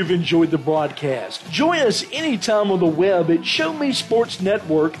hope you've enjoyed the broadcast. Join us anytime on the web at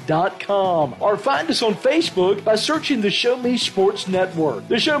ShowMeSportsNetwork.com or find us on Facebook by searching the Show Me Sports Network.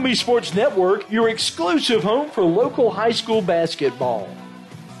 The Show Me Sports Network, your exclusive home for local high school basketball.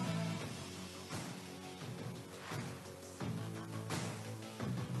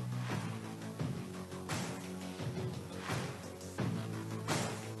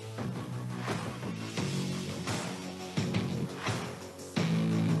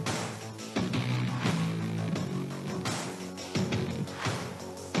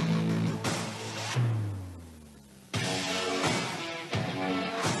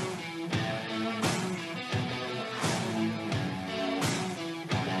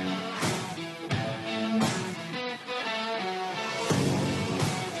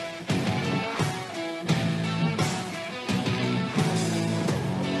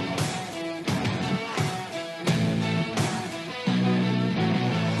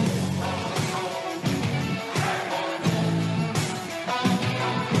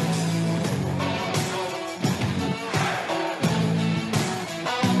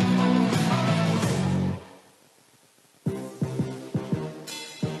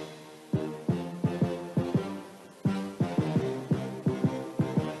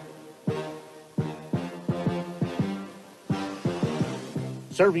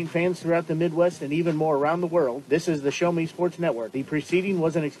 Serving fans throughout the Midwest and even more around the world, this is the Show Me Sports Network. The preceding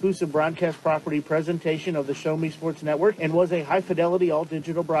was an exclusive broadcast property presentation of the Show Me Sports Network and was a high-fidelity,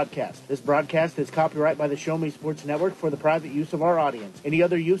 all-digital broadcast. This broadcast is copyright by the Show Me Sports Network for the private use of our audience. Any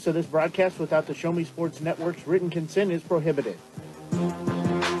other use of this broadcast without the Show Me Sports Network's written consent is prohibited.